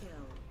like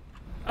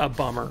a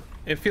bummer.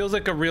 It feels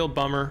like a real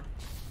bummer.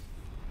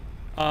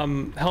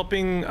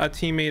 Helping a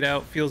teammate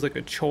out feels like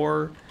a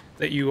chore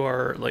that you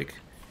are like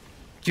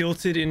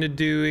guilted into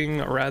doing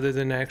rather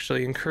than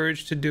actually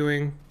encouraged to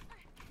doing.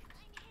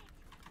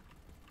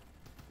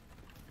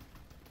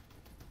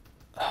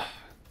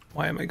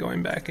 Why am I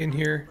going back in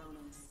here?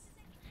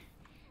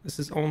 This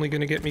is only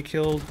gonna get me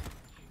killed.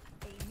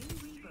 A new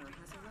Reaper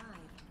has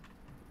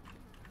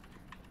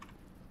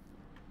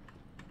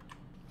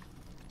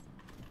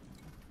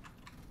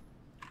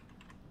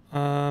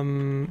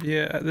arrived.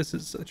 Yeah, this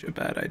is such a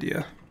bad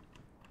idea.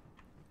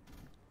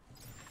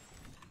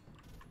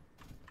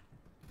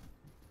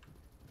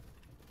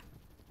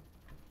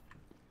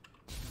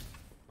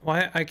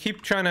 Why I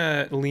keep trying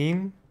to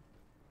lean.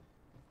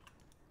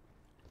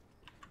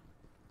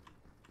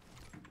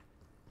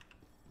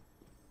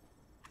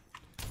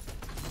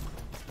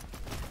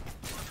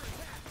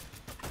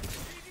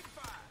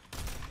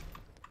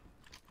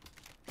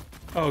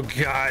 Oh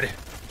god.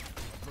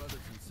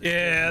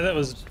 Yeah, that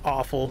was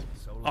awful.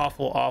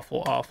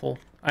 Awful.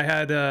 I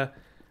had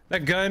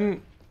that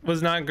gun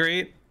was not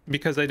great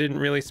because I didn't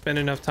really spend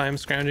enough time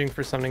scrounging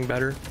for something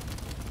better.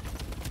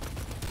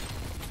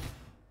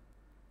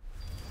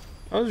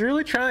 I was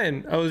really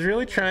trying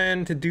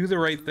to do the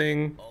right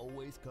thing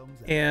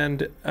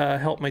and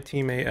help my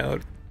teammate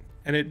out,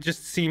 and it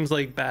just seems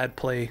like bad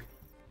play.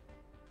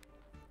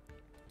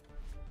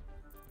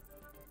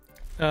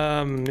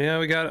 Yeah,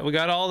 we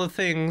got all the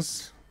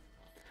things.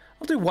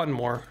 I'll do one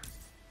more.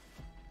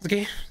 This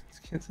game,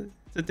 it's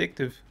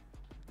addictive.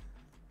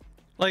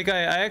 Like,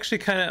 I actually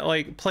kind of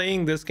like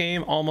playing this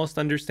game, almost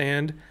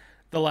understand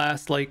the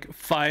last like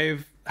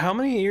 5. How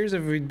many years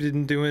have we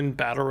been doing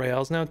battle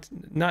royales now?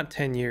 Not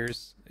 10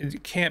 years.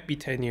 It can't be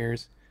 10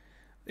 years.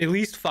 At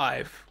least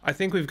 5. I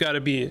think we've got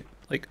to be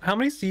like, how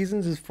many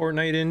seasons is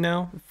Fortnite in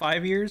now?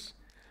 5 years?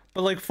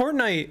 But like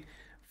Fortnite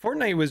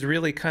was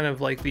really kind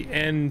of like the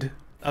end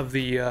of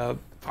the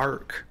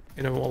arc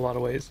in a lot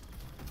of ways.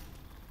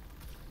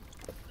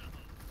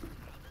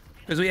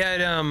 Because we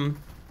had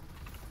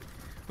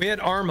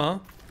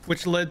Arma,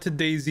 which led to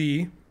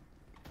DayZ,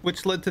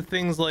 which led to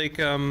things like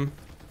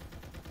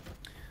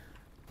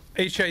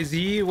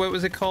HIZ, what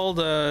was it called?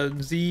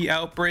 Z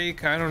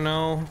Outbreak, I don't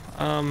know.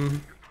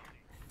 And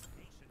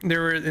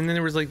then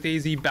there was like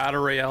DayZ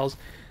battle royales.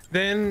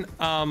 Then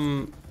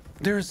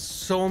there's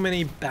so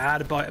many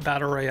bad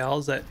battle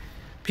royales that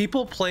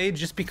people played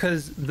just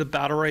because the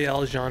battle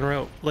royale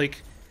genre,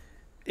 like,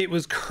 it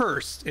was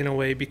cursed in a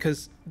way,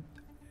 because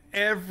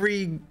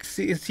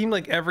it seemed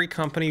like every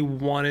company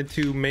wanted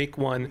to make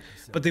one,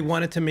 but they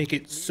wanted to make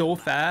it so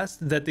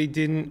fast that they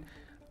didn't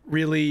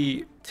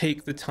really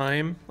take the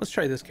time. Let's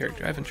try this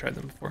character. I haven't tried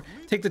them before.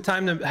 Take the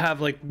time to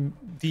have like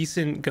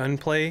decent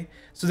gunplay.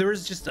 So there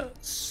was just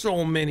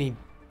so many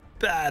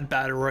bad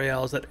battle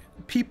royales that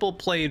people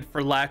played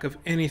for lack of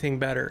anything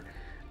better.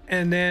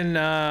 And then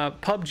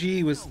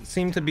PUBG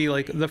seemed to be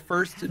like the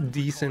first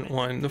decent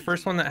one, the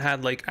first one that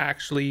had like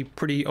actually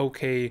pretty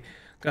okay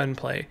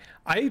gunplay.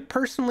 I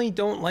personally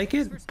don't like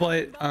it,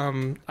 but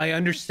I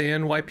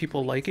understand why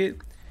people like it.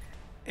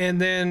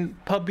 And then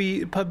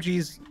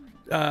PUBG's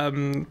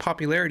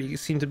popularity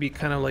seemed to be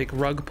kind of like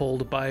rug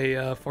pulled by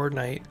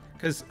Fortnite.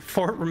 Because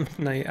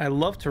Fortnite, I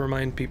love to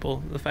remind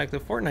people the fact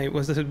that Fortnite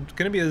was going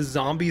to be a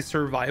zombie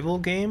survival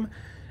game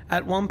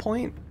at one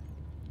point.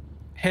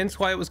 Hence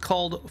why it was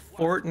called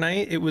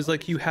Fortnite. It was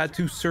like you had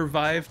to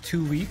survive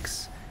 2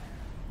 weeks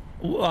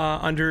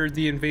under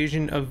the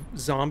invasion of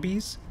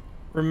zombies.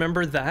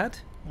 Remember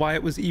that? Why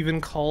it was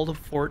even called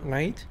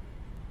Fortnite?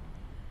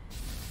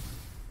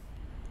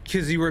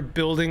 Because you were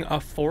building a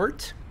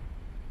fort,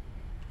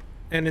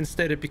 and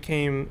instead it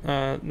became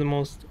the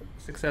most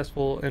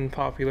successful and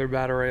popular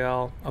battle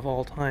royale of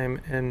all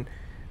time, and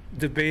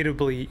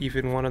debatably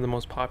even one of the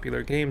most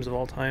popular games of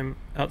all time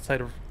outside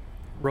of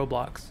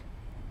Roblox.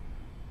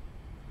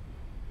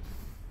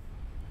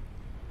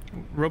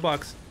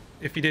 Roblox,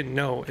 if you didn't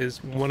know,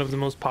 is one of the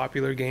most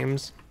popular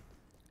games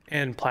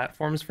and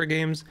platforms for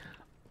games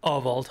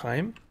of all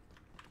time.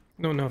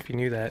 I don't know if you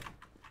knew that.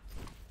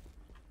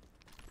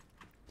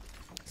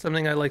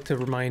 Something I like to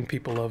remind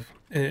people of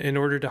in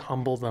order to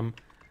humble them.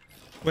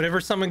 Whenever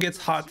someone gets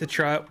hot to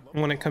trot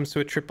when it comes to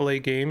a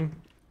AAA game,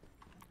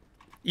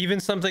 even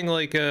something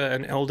like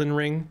an Elden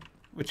Ring,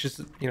 which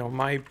is, you know,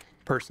 my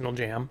personal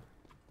jam.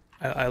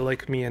 I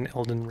like me an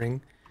Elden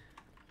Ring.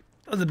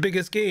 Oh, the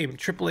biggest game,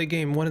 AAA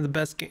game, one of the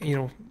best, you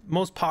know,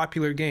 most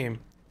popular game.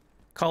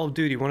 Call of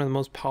Duty, one of the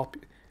most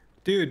popular.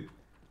 Dude,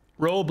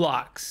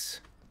 Roblox.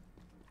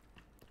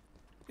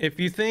 If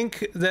you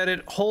think that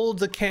it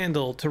holds a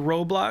candle to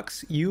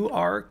Roblox, you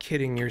are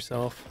kidding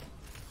yourself.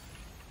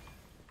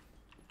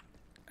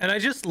 And I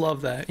just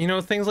love that. You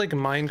know, things like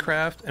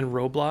Minecraft and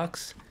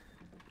Roblox.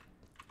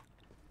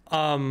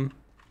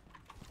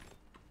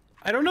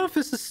 I don't know if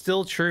this is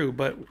still true,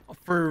 but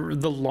for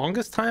the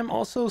longest time,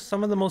 also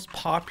some of the most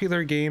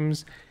popular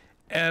games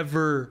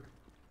ever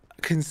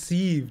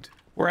conceived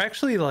were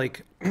actually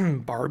like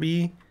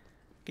Barbie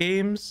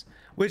games,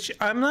 which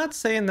I'm not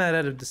saying that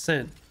out of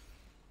dissent.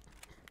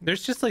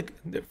 There's just like,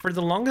 for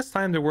the longest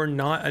time, there were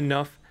not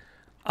enough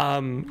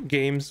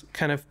games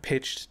kind of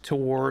pitched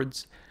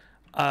towards,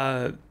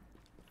 you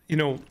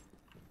know,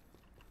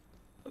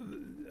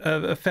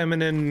 a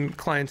feminine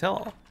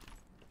clientele.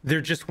 There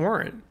just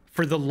weren't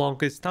for the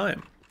longest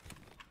time.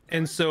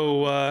 And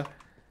so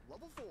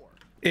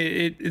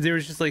there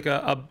was just like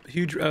a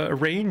huge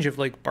range of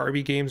like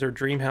Barbie games or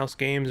Dreamhouse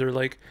games or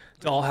like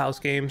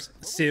Dollhouse games.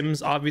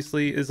 Sims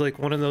obviously is like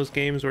one of those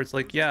games where it's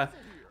like, yeah,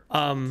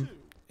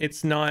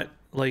 it's not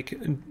like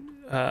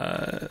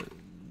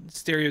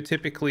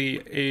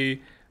stereotypically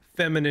a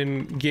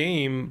feminine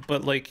game,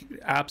 but like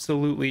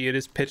absolutely it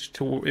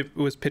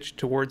was pitched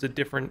towards a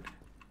different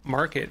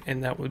market,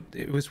 and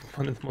it was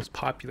one of the most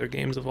popular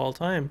games of all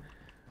time.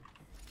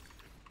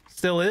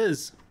 Still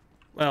is.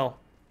 Well,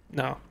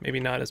 no, maybe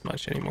not as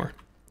much anymore.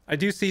 I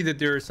do see that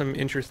there are some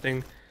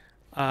interesting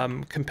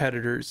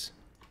competitors.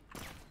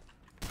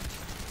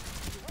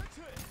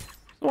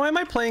 Why am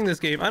I playing this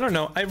game? I don't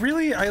know. I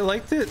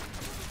liked it,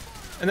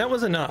 and that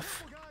was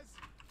enough.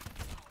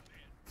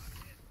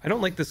 I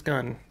don't like this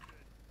gun.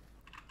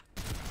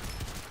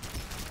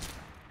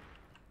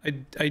 I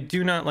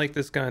do not like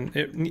this gun.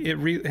 I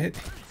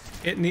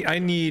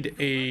need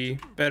a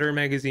better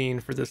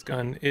magazine for this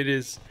gun. It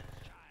is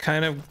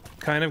kind of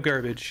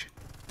garbage.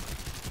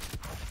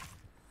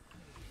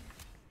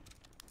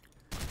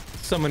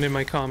 Someone in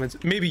my comments,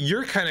 maybe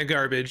you're kind of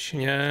garbage.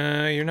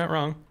 Yeah, you're not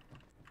wrong.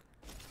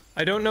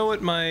 I don't know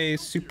what my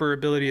super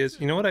ability is.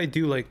 You know what I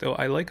do like though?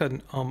 I like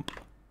an ump.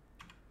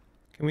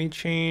 Can we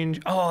change?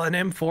 Oh, an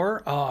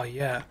M4? Oh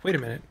yeah. Wait a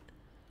minute.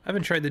 I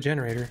haven't tried the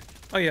generator.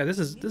 Oh yeah, this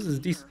is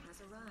decent.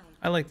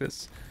 I like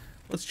this.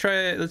 Let's try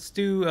it. Let's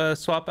do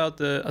swap out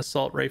the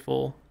assault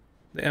rifle,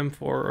 the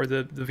M4 or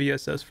the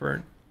VSS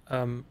for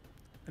an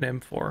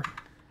M4.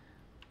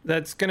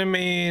 That's gonna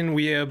mean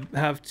we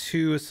have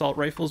 2 assault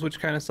rifles, which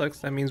kind of sucks.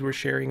 That means we're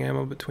sharing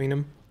ammo between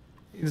them.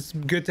 It's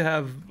good to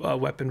have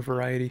weapon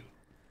variety.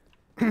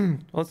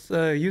 Let's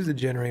use the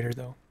generator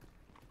though.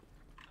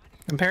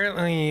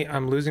 Apparently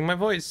I'm losing my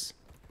voice.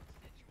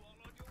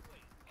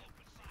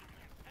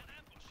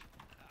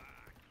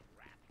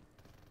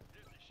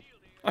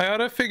 I ought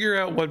to figure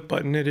out what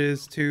button it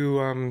is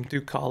to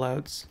do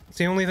callouts. It's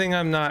the only thing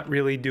I'm not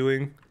really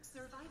doing.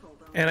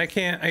 And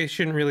I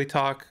shouldn't really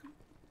talk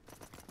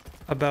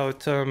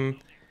about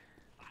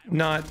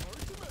not,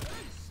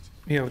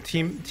 you know,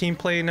 team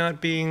play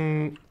not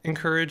being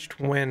encouraged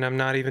when I'm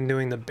not even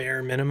doing the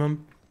bare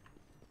minimum.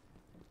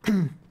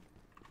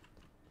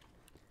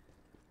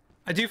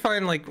 I do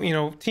find, like, you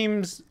know,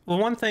 teams, well,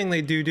 one thing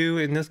they do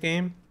in this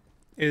game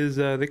is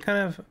they kind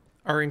of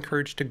are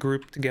encouraged to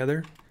group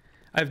together.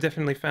 I've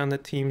definitely found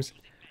that teams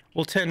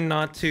will tend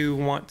not to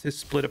want to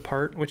split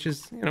apart, which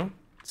is, you know,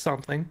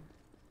 something.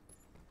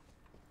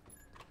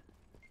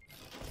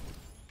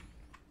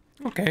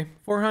 Okay,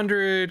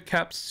 400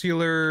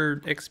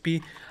 capsular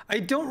XP. I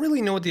don't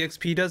really know what the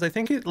XP does. I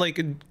think it like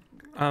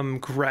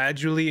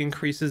gradually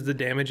increases the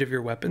damage of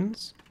your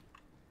weapons.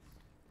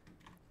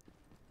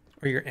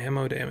 Or your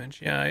ammo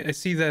damage. Yeah, I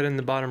see that in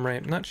the bottom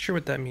right. I'm not sure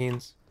what that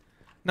means.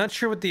 Not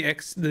sure what the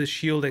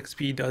shield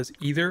XP does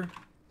either.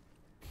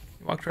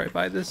 Walked right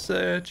by this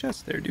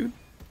chest there, dude.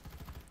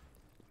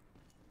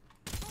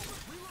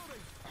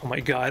 Oh my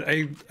god,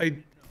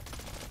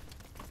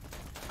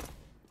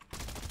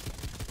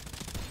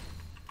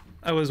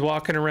 I was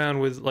walking around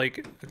with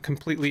like a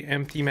completely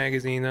empty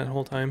magazine that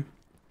whole time.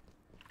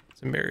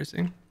 It's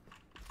embarrassing.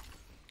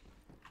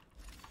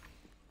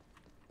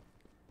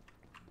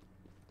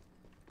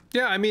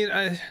 Yeah, I mean,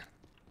 I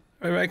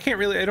can't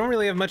really, I don't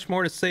really have much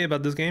more to say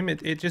about this game.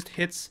 It just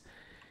hits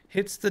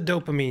the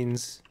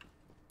dopamines.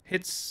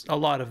 Hits a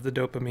lot of the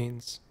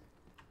dopamines.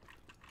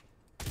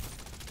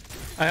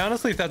 I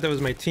honestly thought that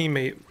was my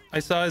teammate. I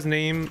saw his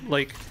name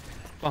like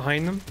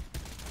behind them.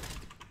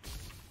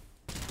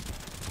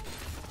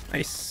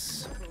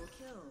 Nice.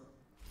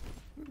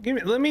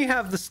 Let me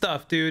have the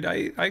stuff, dude.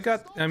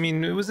 I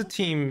mean, it was a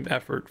team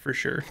effort for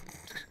sure.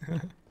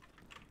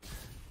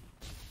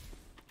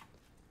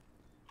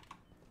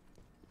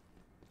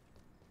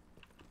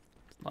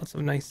 Lots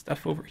of nice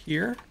stuff over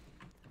here.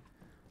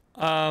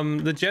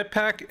 The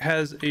jetpack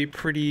has a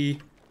pretty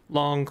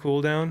long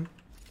cooldown,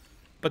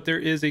 but there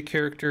is a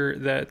character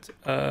that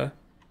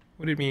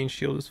what do you mean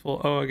shield is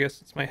full? Oh, I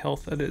guess it's my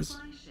health that is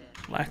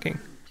lacking.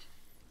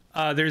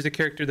 There's a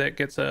character that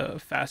gets a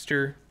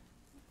faster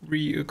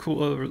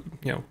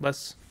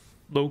less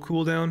low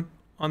cooldown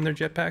on their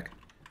jetpack.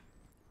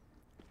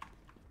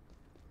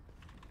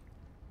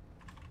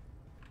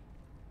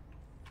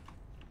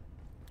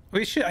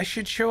 I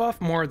should show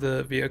off more of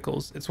the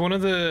vehicles. It's one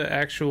of the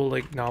actual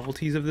like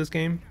novelties of this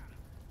game.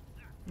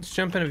 Let's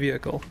jump in a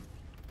vehicle.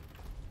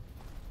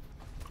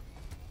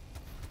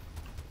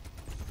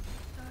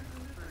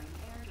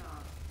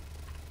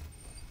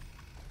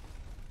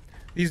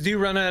 These do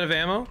run out of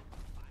ammo.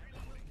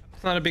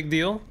 It's not a big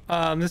deal.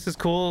 This is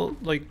cool.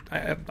 Like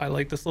I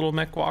like this little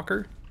mech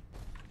walker.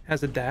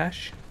 Has a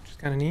dash, which is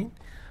kind of neat.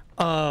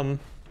 I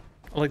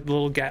like the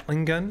little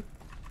Gatling gun.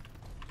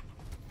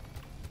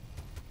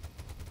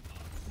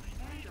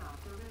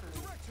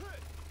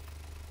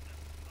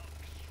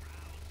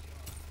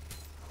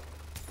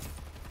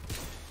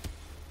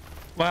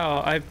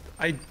 Wow,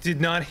 I did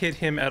not hit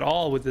him at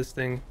all with this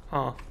thing,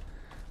 huh?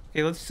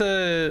 Okay, let's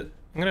they'll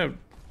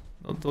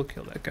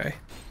kill that guy.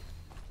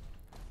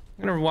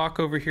 I'm gonna walk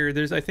over here.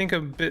 There's, I think,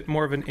 a bit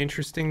more of an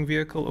interesting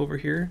vehicle over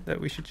here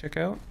that we should check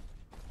out.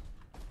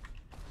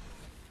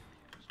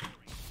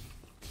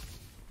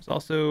 There's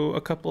also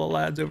a couple of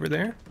lads over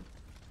there.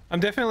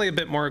 I'm definitely a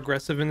bit more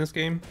aggressive in this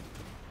game.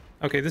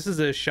 Okay, this is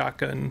a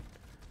shotgun.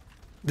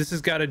 This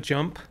has got a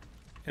jump,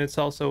 and it's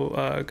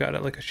also got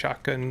like a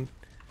shotgun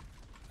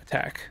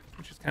attack,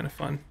 which is kind of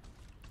fun.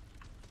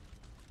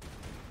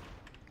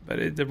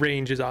 But the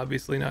range is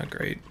obviously not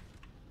great.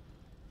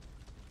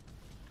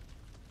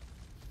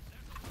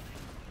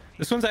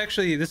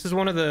 This is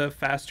one of the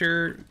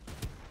faster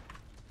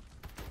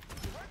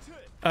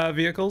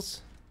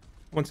vehicles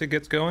once it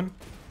gets going.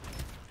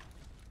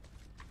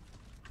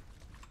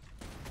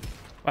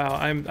 Wow,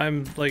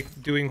 I'm like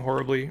doing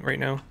horribly right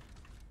now.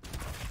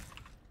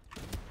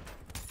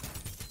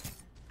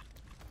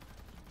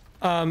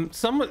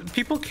 Some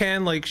people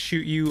can like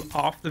shoot you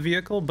off the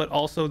vehicle, but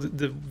also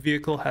the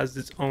vehicle has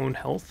its own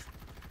health.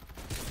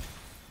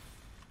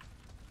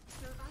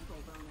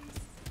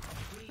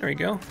 There we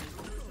go.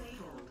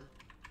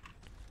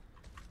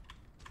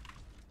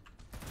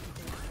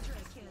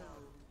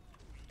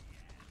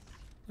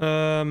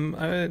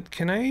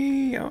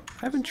 I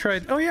haven't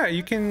tried. Oh yeah,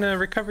 you can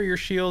recover your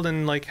shield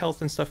and like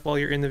health and stuff while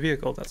you're in the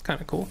vehicle. That's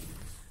kind of cool.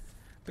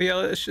 But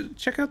yeah,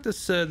 check out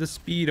this the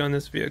speed on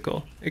this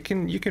vehicle. You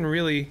can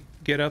really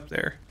get up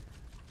there.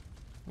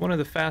 One of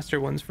the faster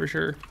ones for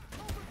sure.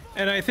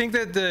 And I think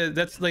that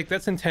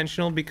that's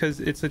intentional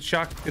because it's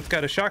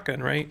got a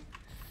shotgun, right?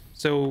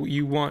 So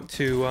you want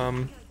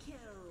to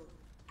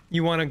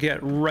get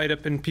right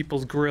up in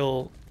people's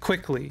grill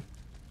quickly.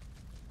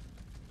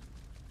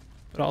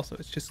 But also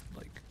it's just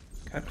like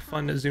kind of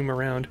fun to zoom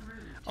around.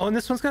 Oh, and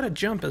this one's got a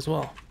jump as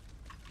well.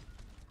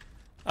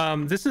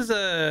 This is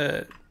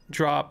a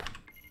drop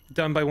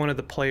done by one of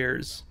the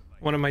players,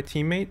 one of my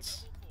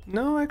teammates.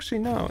 No, actually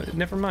no,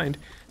 never mind.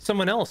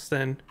 Someone else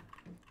then.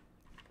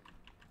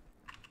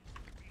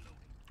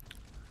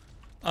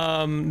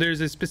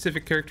 There's a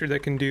specific character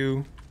that can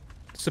do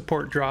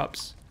support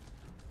drops,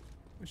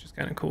 which is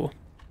kind of cool.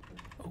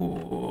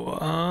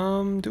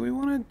 Ooh, do we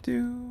want to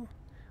do...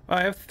 Oh,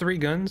 I have 3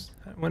 guns.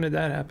 When did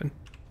that happen?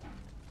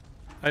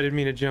 I didn't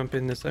mean to jump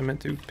in this. I meant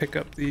to pick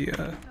up the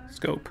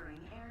scope.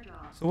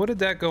 So what did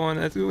that go on?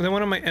 That's one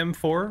on my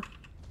M4.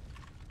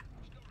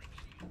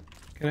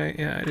 Can I?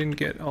 Yeah, I didn't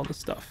get all the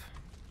stuff.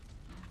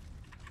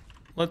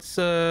 Let's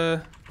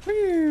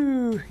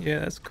whew, yeah,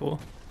 that's cool.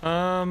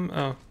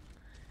 Oh,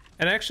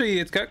 and actually,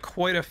 it's got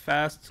quite a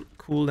fast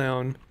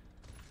cooldown.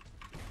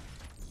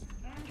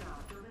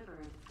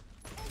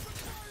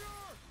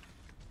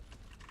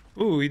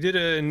 Ooh, he did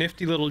a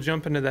nifty little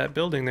jump into that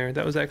building there.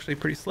 That was actually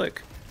pretty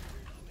slick.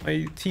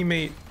 My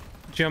teammate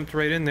jumped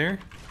right in there.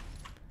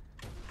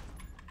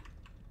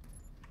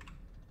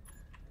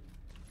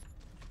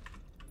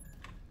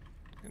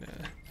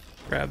 Gonna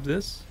grab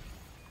this.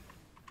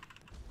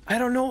 I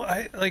don't know.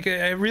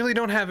 I really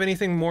don't have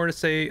anything more to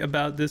say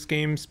about this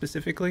game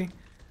specifically.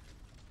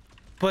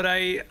 But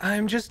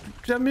I'm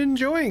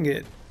enjoying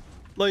it.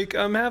 Like,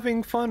 I'm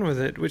having fun with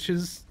it, which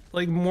is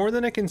like more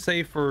than I can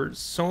say for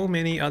so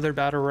many other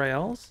battle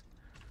royales.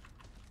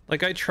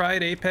 Like, I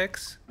tried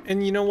Apex,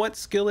 and you know what?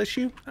 Skill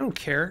issue? I don't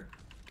care.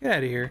 Get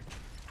out of here.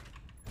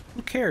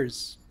 Who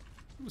cares?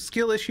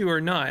 Skill issue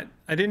or not,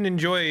 I didn't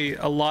enjoy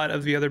a lot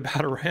of the other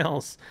battle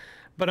royales,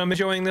 but I'm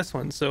enjoying this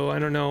one. So I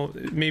don't know.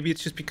 Maybe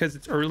it's just because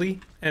it's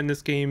early and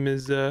this game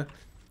is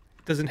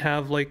doesn't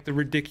have like the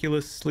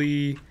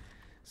ridiculously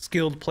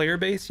skilled player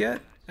base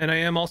yet. And I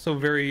am also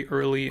very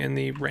early in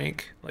the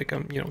rank. Like,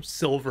 I'm, you know,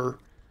 silver.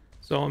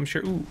 So I'm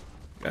sure. Ooh,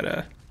 we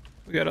gotta.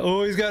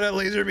 Oh, he's got a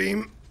laser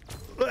beam.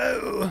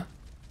 Whoa.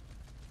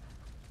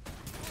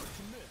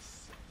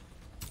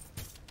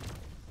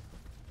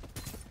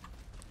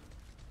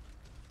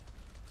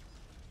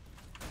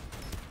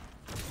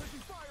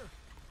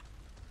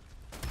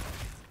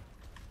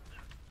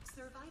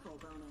 Survival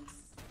bonus.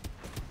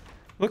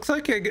 Looks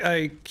like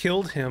I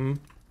killed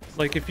him.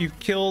 Like, if you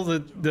kill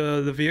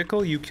the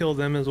vehicle, you kill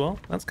them as well.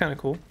 That's kind of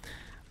cool.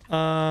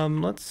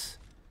 Let's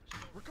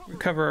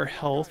recover our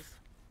health.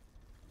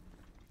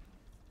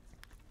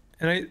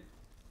 And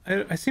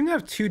I seem to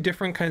have two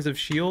different kinds of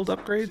shield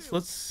upgrades.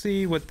 Let's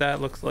see what that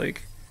looks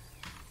like.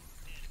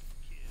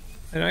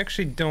 I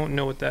actually don't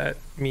know what that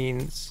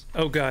means.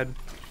 Oh god.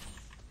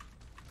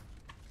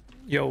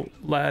 Yo,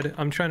 lad,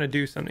 I'm trying to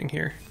do something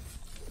here.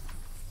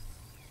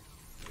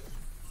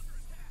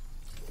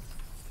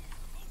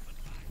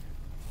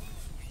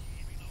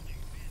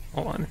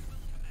 Hold on.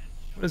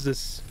 What does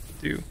this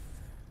do?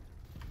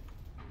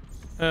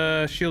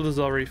 Shield is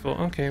already full.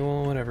 Okay,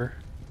 well, whatever.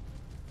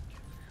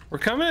 We're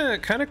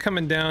kind of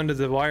coming down to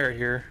the wire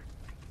here.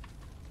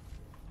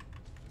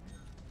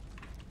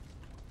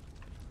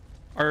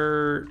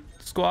 Our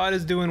squad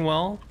is doing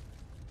well.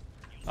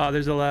 Ah,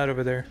 there's a lad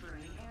over there.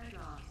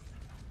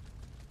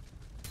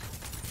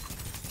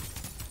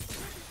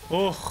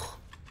 Oh.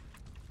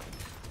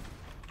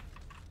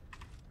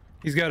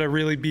 He's got a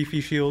really beefy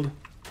shield.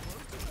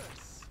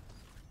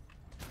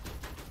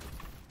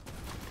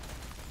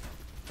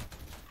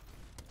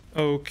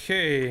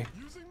 Okay.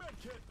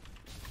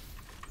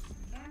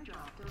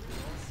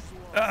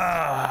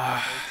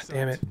 Ah,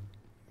 damn it.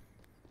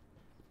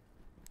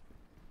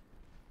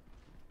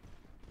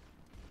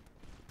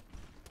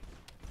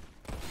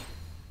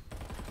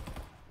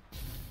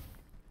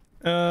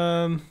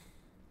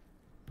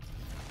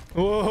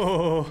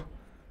 Whoa.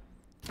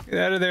 Get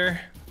out of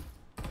there.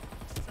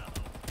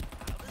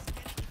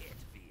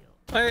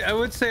 I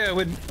would say I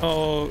would.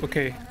 Oh,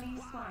 okay.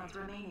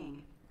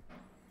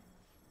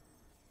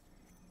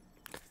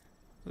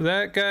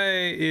 That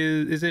guy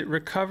is it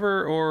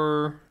recover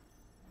or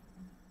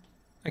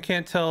I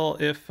can't tell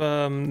if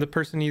the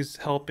person he's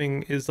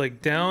helping is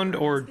like downed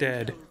or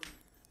dead.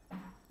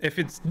 If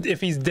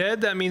he's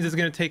dead, that means it's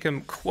gonna take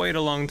him quite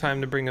a long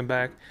time to bring him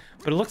back.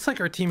 But it looks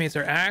like our teammates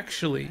are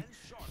actually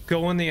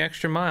going the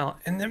extra mile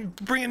and then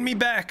bringing me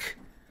back.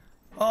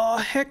 Oh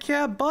heck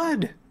yeah,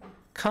 bud!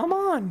 Come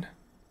on,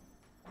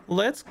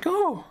 let's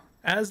go.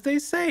 As they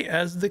say,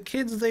 as the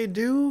kids they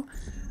do.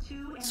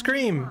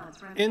 Scream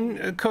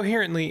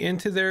coherently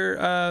into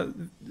their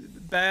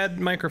bad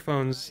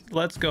microphones.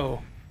 Let's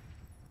go.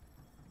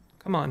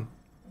 Come on.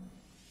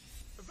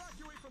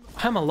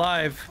 I'm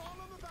alive.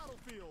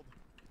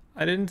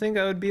 I didn't think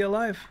I would be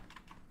alive.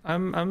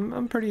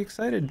 I'm pretty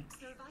excited.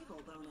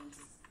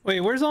 Wait,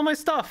 where's all my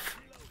stuff?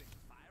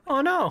 Oh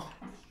no.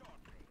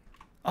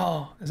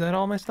 Oh, is that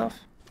all my stuff?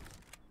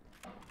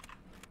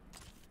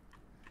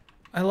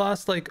 I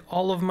lost like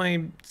all of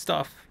my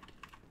stuff.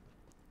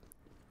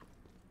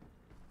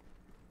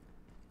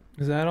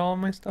 Is that all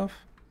my stuff?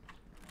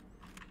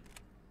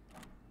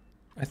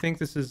 I think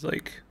this is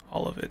like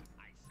all of it.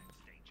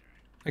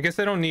 I guess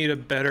I don't need a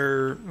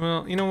better...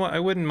 Well, you know what? I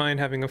wouldn't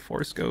mind having a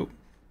 4-scope.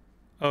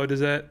 Oh,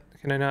 does that...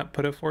 Can I not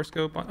put a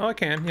 4-scope on? Oh, I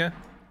can, yeah.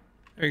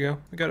 There you go.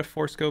 We got a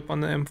 4-scope on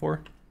the M4.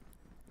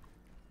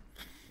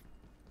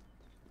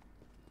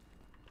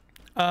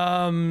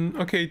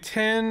 Okay,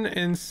 10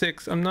 and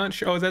 6. I'm not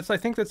sure. Oh, I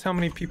think that's how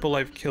many people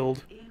I've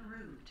killed.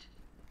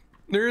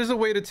 There is a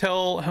way to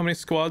tell how many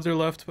squads are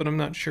left, but I'm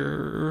not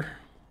sure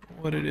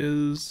what it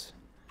is.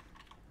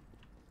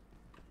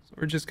 So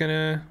we're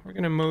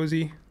gonna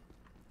mosey.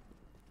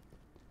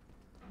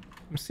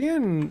 I'm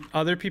seeing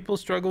other people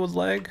struggle with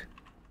lag.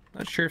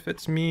 Not sure if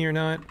it's me or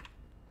not.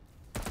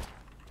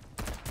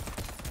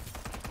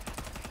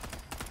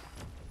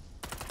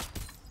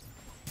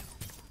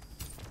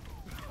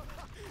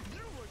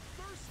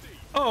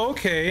 Oh,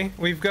 okay.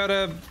 We've got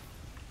a...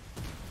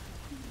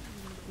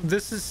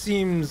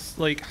 seems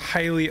like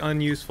highly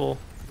unuseful.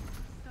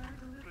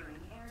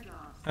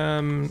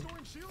 I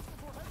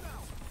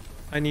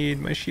need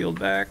my shield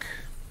back.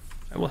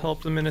 I will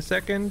help them in a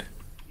second.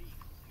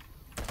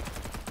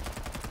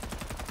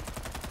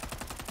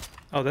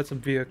 Oh, that's a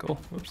vehicle.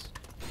 Whoops.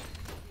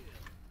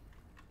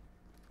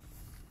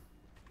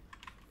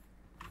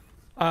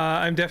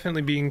 I'm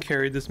definitely being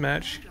carried this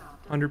match.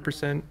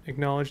 100%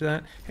 acknowledge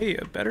that. Hey,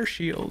 a better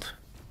shield.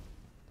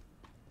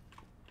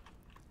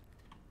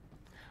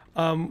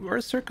 Our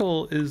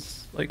circle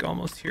is like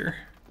almost here.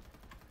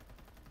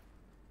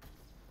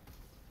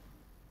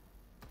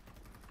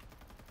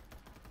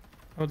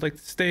 I would like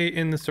to stay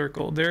in the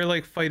circle. They're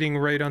like fighting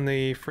right on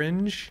the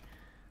fringe.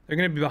 They're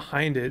gonna be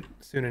behind it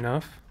soon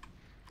enough.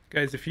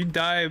 Guys, if you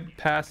die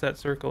past that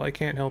circle, I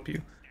can't help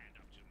you.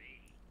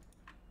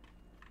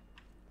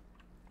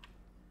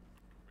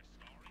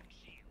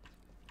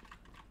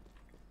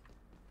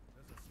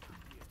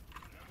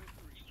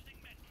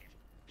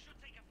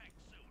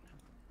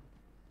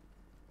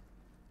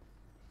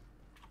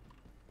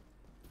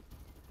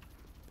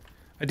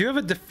 I do have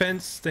a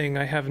defense thing.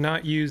 I have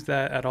not used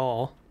that at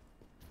all.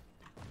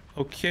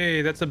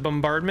 Okay, that's a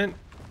bombardment.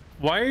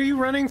 Why are you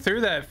running through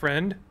that,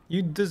 friend?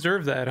 You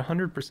deserve that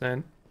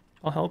 100%.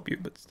 I'll help you,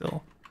 but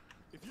still.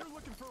 If you're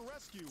looking for a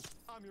rescue,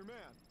 I'm your man.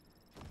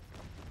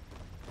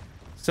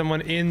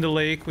 Someone in the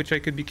lake, which I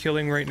could be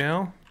killing right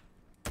now.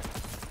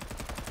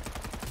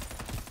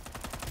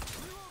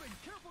 Reloading,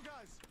 careful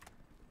guys.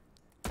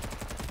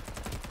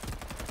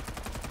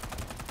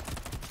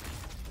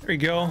 There we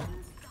go.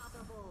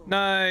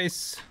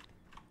 Nice.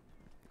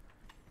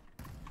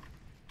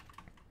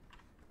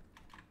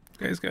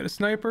 Guy's got a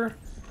sniper.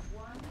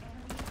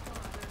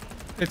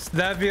 It's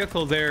that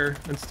vehicle there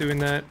that's doing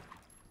that.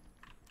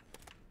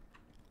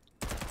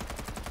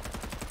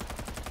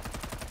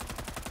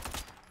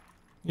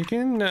 You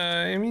can,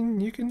 I mean,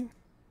 you can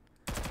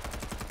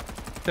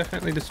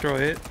definitely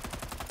destroy it.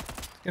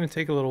 It's gonna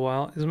take a little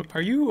while.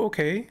 Are you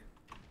okay?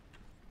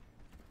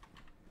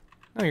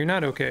 No, you're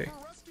not okay. For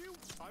a rescue,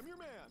 I'm your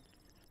man.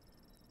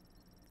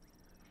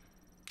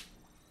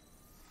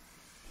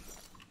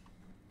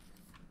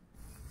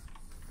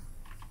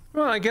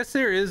 Well, I guess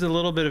there is a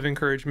little bit of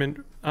encouragement.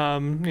 You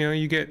know,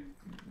 you get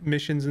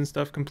missions and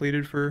stuff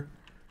completed for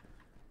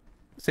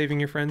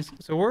saving your friends.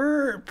 So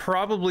we're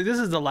probably, this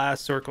is the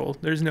last circle.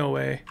 There's no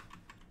way.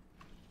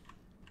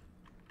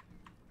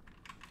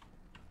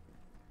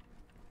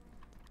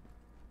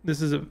 This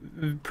is a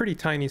pretty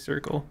tiny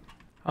circle.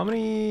 How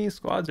many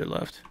squads are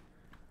left?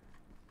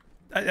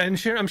 I'm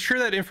sure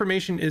that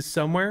information is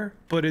somewhere,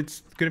 but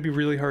it's gonna be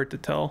really hard to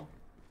tell.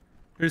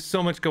 There's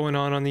so much going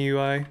on the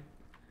UI.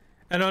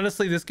 And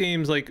honestly, this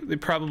game's like, they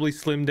probably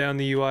slimmed down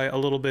the UI a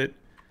little bit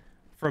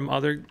from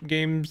other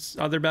games,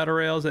 other battle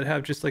royales that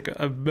have just like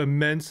a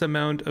immense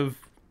amount of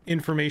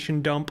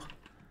information dump.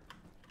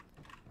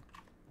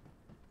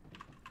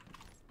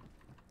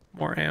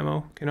 More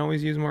ammo. Can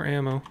always use more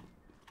ammo.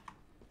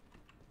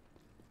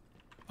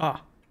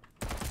 Ah.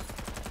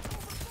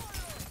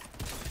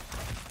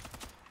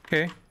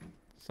 Okay.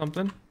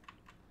 Something.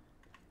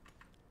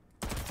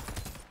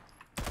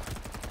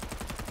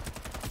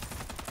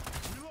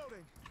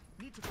 Reloading.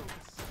 Need to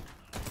focus.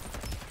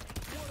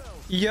 What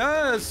else?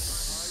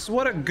 Yes!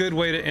 What a good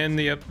way to end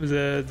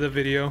the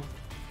video.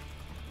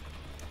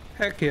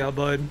 Heck yeah,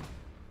 bud.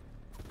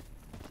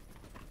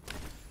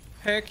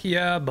 Heck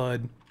yeah,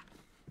 bud.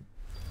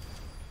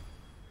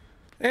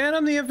 And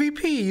I'm the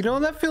MVP. You know,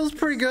 that feels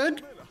pretty good.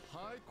 And a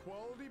high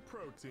quality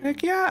protein.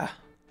 Heck yeah.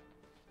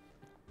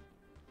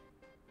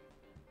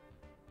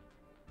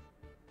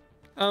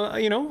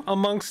 You know,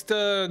 amongst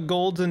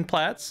golds and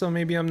plats, so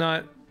maybe I'm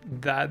not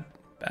that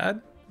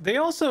bad.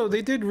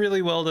 They did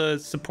really well to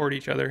support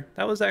each other.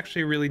 That was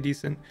actually really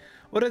decent.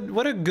 What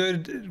a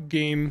good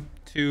game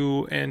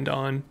to end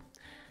on.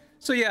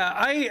 So yeah,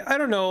 I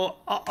don't know.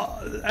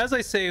 As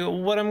I say,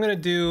 what I'm gonna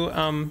do,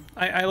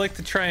 I like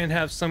to try and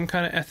have some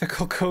kind of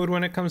ethical code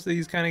when it comes to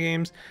these kind of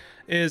games.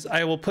 Is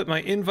I will put my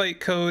invite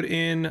code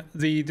in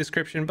the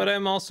description, but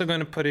I'm also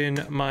going to put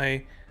in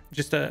my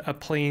just a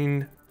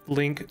plain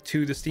link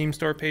to the Steam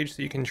store page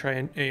so you can try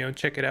and, you know,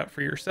 check it out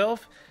for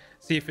yourself,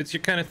 see if it's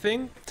your kind of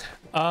thing.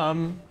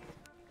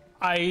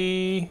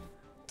 I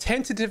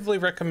tentatively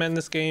recommend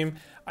this game.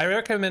 I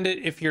recommend it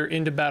if you're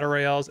into battle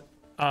royales,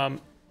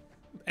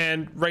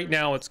 and right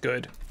now it's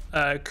good.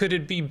 Could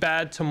it be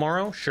bad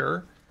tomorrow?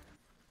 Sure,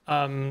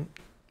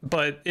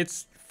 but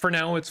it's, for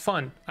now, it's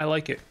fun. I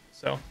like it.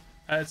 So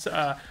it's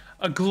a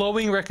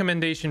glowing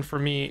recommendation for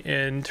me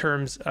in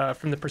terms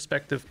from the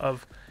perspective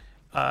of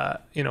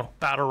you know,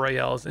 battle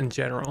royales in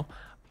general.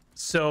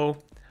 So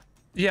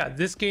yeah,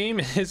 this game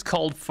is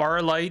called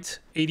Farlight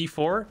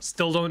 84.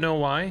 Still don't know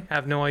why.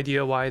 Have no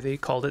idea why they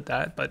called it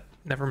that, but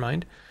never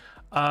mind.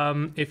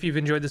 If you've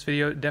enjoyed this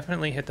video,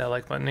 definitely hit that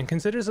like button and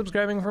consider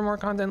subscribing for more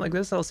content like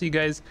this. I'll see you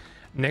guys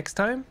next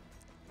time.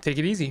 Take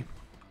it easy.